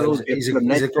 He's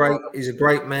a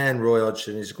great man, Roy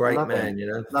Hodgson. He's a great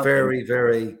man. Very,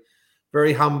 very,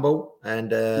 very humble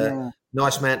and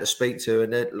nice man to speak to.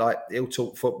 And he'll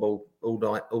talk football all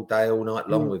night, all day, all night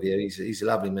long with you. He's a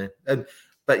lovely man.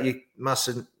 But you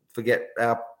mustn't forget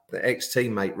our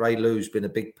ex-teammate Ray Lou's been a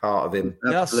big part of him.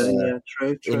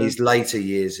 True. In his later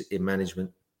years in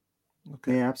management.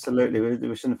 Okay. Yeah, absolutely.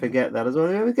 We shouldn't forget that as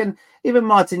well. Again, even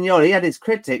Martignoli, he had his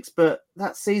critics, but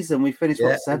that season we finished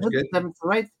seventh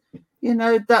or eighth.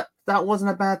 That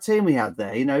wasn't a bad team we had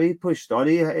there. He pushed on.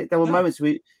 There were moments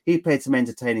he played some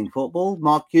entertaining football.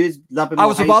 Mark Hughes, love him. I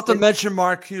was about to mention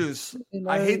Mark Hughes.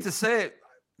 I hate to say it,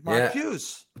 Mark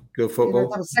Hughes, good football.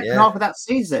 The second half of that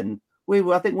season,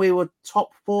 I think we were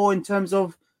top 4 in terms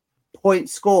of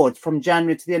points scored from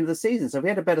January to the end of the season. So we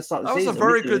had a better start of the season. That was a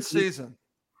very good season.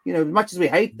 As much as we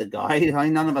hate the guy,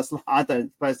 none of us, I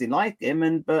don't personally like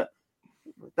him, but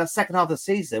that second half of the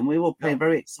season, we were playing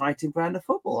very exciting brand of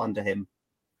football under him.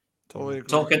 Totally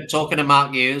agree. Talking to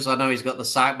Mark Hughes, I know he's got the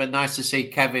sack, but nice to see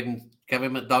Kevin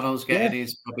McDonald's getting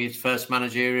his first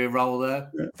managerial role there.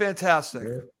 Yeah. Fantastic.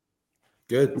 Yeah.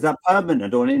 Good. Is that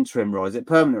permanent or an interim role? Is it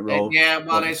permanent role? Yeah,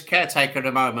 well, he's caretaker at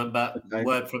the moment, but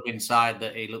word from inside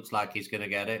that he looks like he's going to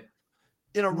get it.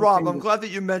 Rob, I'm glad that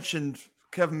you mentioned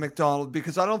Kevin McDonald,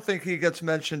 because I don't think he gets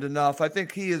mentioned enough. I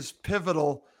think he is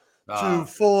pivotal to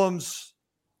Fulham's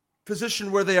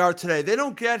position where they are today. They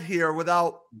don't get here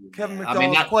without Kevin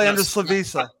McDonald playing under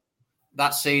Slavisa.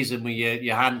 That season with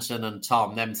Johansson and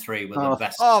Tom, them three were the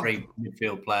best three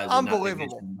midfield players.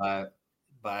 Unbelievable. In that division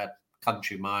by a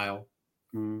country mile.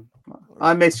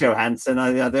 I miss Johansson.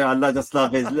 I just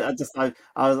love his. He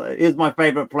was my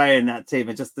favourite player in that team.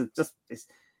 It just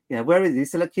where is he? He's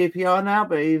still at QPR now,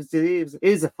 but he's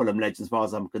a Fulham legend as far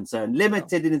as I'm concerned.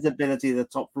 Limited in his ability, the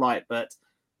top flight, but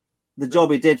the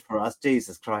job he did for us,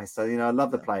 Jesus Christ. So, I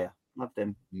love the player. Loved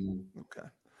him. Okay.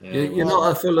 Yeah, You're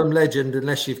not a Fulham legend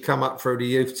unless you've come up through the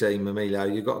youth team, Emilio.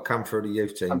 You've got to come through the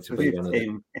youth team to be one of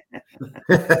them.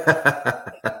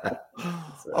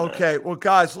 Okay, well,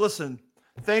 guys, listen,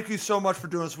 thank you so much for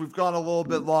doing this. We've gone a little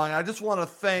bit long. I just want to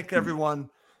thank everyone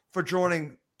for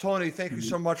joining. Tony, thank you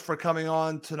so much for coming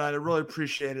on tonight. I really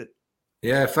appreciate it.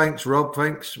 Yeah, thanks, Rob.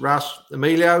 Thanks, Russ.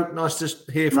 Emilio, nice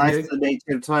to hear from you. Nice to meet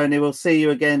you, Tony. We'll see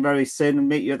you again very soon and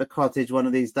meet you at the cottage one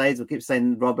of these days. We keep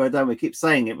saying Robbo, don't we? Keep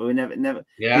saying it, but we never need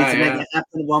to make it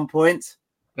happen at one point.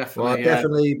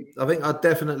 Definitely. I think I'd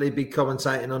definitely be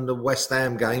commentating on the West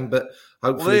Ham game, but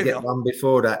hopefully get one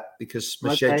before that because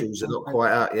my schedules are not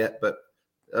quite out yet. But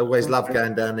I always love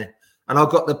going down there. And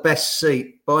I've got the best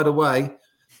seat, by the way,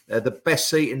 the best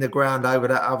seat in the ground over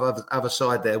that other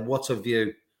side there. What a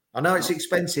view. I know it's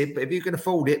expensive, but if you can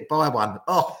afford it, buy one.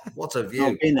 Oh, what a view.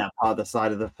 I've been that part of the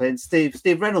side of the fence.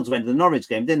 Steve Reynolds went to the Norwich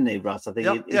game, didn't he, Russ? I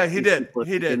think. He did.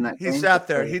 He did. He sat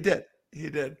there. He did.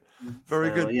 Very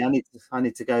good. Yeah, I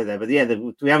need to go there. But yeah,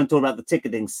 we haven't talked about the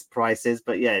ticketing prices,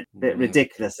 but yeah, a bit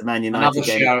ridiculous. The Man United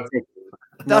game.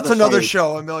 That's another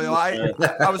show, Emilio.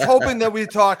 I was hoping that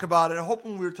we'd talk about it.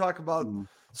 Hoping we would talk about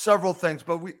several things,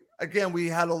 but we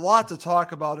had a lot to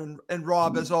talk about. And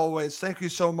Rob, as always, thank you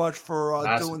so much for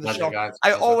doing the show. Guys.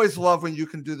 I always love when you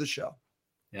can do the show.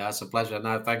 Yeah, it's a pleasure.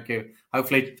 No, thank you.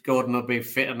 Hopefully, Gordon will be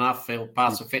fit enough. He'll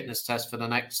pass a fitness test for the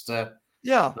next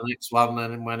the next one,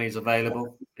 and when he's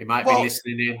available, he might be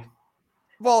listening in.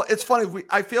 Well, it's funny.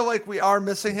 I feel like we are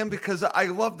missing him because I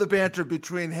love the banter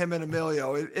between him and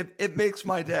Emilio. It makes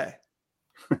my day.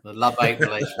 The love-hate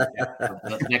relationship,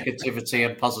 negativity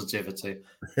and positivity.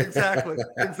 Exactly.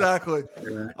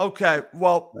 Okay,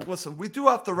 well, listen, we do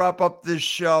have to wrap up this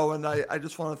show, and I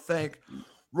just want to thank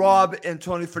Rob and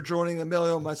Tony for joining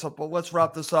Emilio and myself, but let's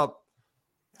wrap this up.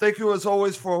 Thank you, as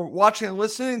always, for watching and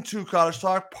listening to Cottage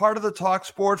Talk, part of the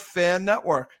TalkSport Fan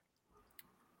Network.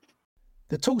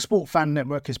 The TalkSport Fan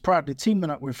Network is proudly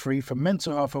teaming up with Free for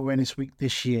Mental Health Awareness Week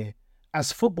this year.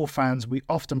 As football fans, we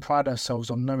often pride ourselves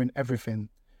on knowing everything,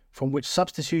 from which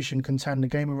substitution can turn the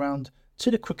game around to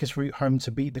the quickest route home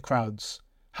to beat the crowds.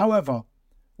 However,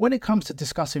 when it comes to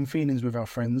discussing feelings with our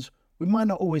friends, we might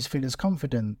not always feel as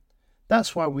confident.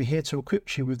 That's why we're here to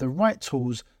equip you with the right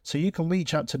tools so you can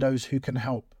reach out to those who can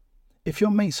help. If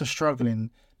your mates are struggling,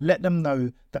 let them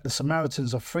know that the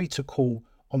Samaritans are free to call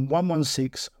on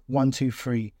 116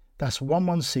 123. That's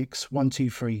 116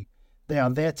 123. They are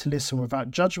there to listen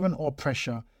without judgment or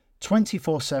pressure,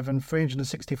 24/7,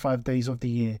 365 days of the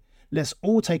year. Let's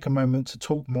all take a moment to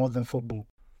talk more than football.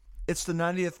 It's the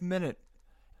 90th minute,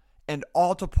 and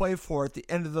all to play for at the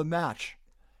end of the match.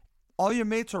 All your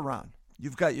mates are around.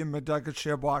 You've got your McNugget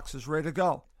share boxes ready to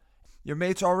go. Your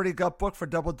mates already got booked for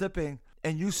double dipping,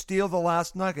 and you steal the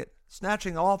last nugget,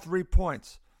 snatching all 3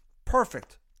 points.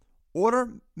 Perfect.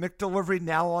 Order McDelivery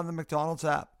now on the McDonald's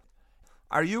app.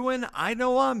 Are you in? I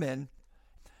know I'm in.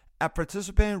 At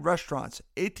participating restaurants,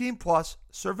 18 plus,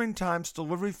 serving times,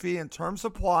 delivery fee, and terms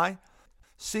apply.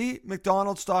 See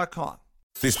mcdonalds.com.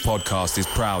 This podcast is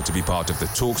proud to be part of the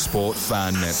TalkSport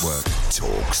Fan Network.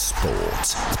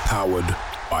 TalkSport. Powered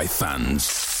by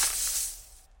fans.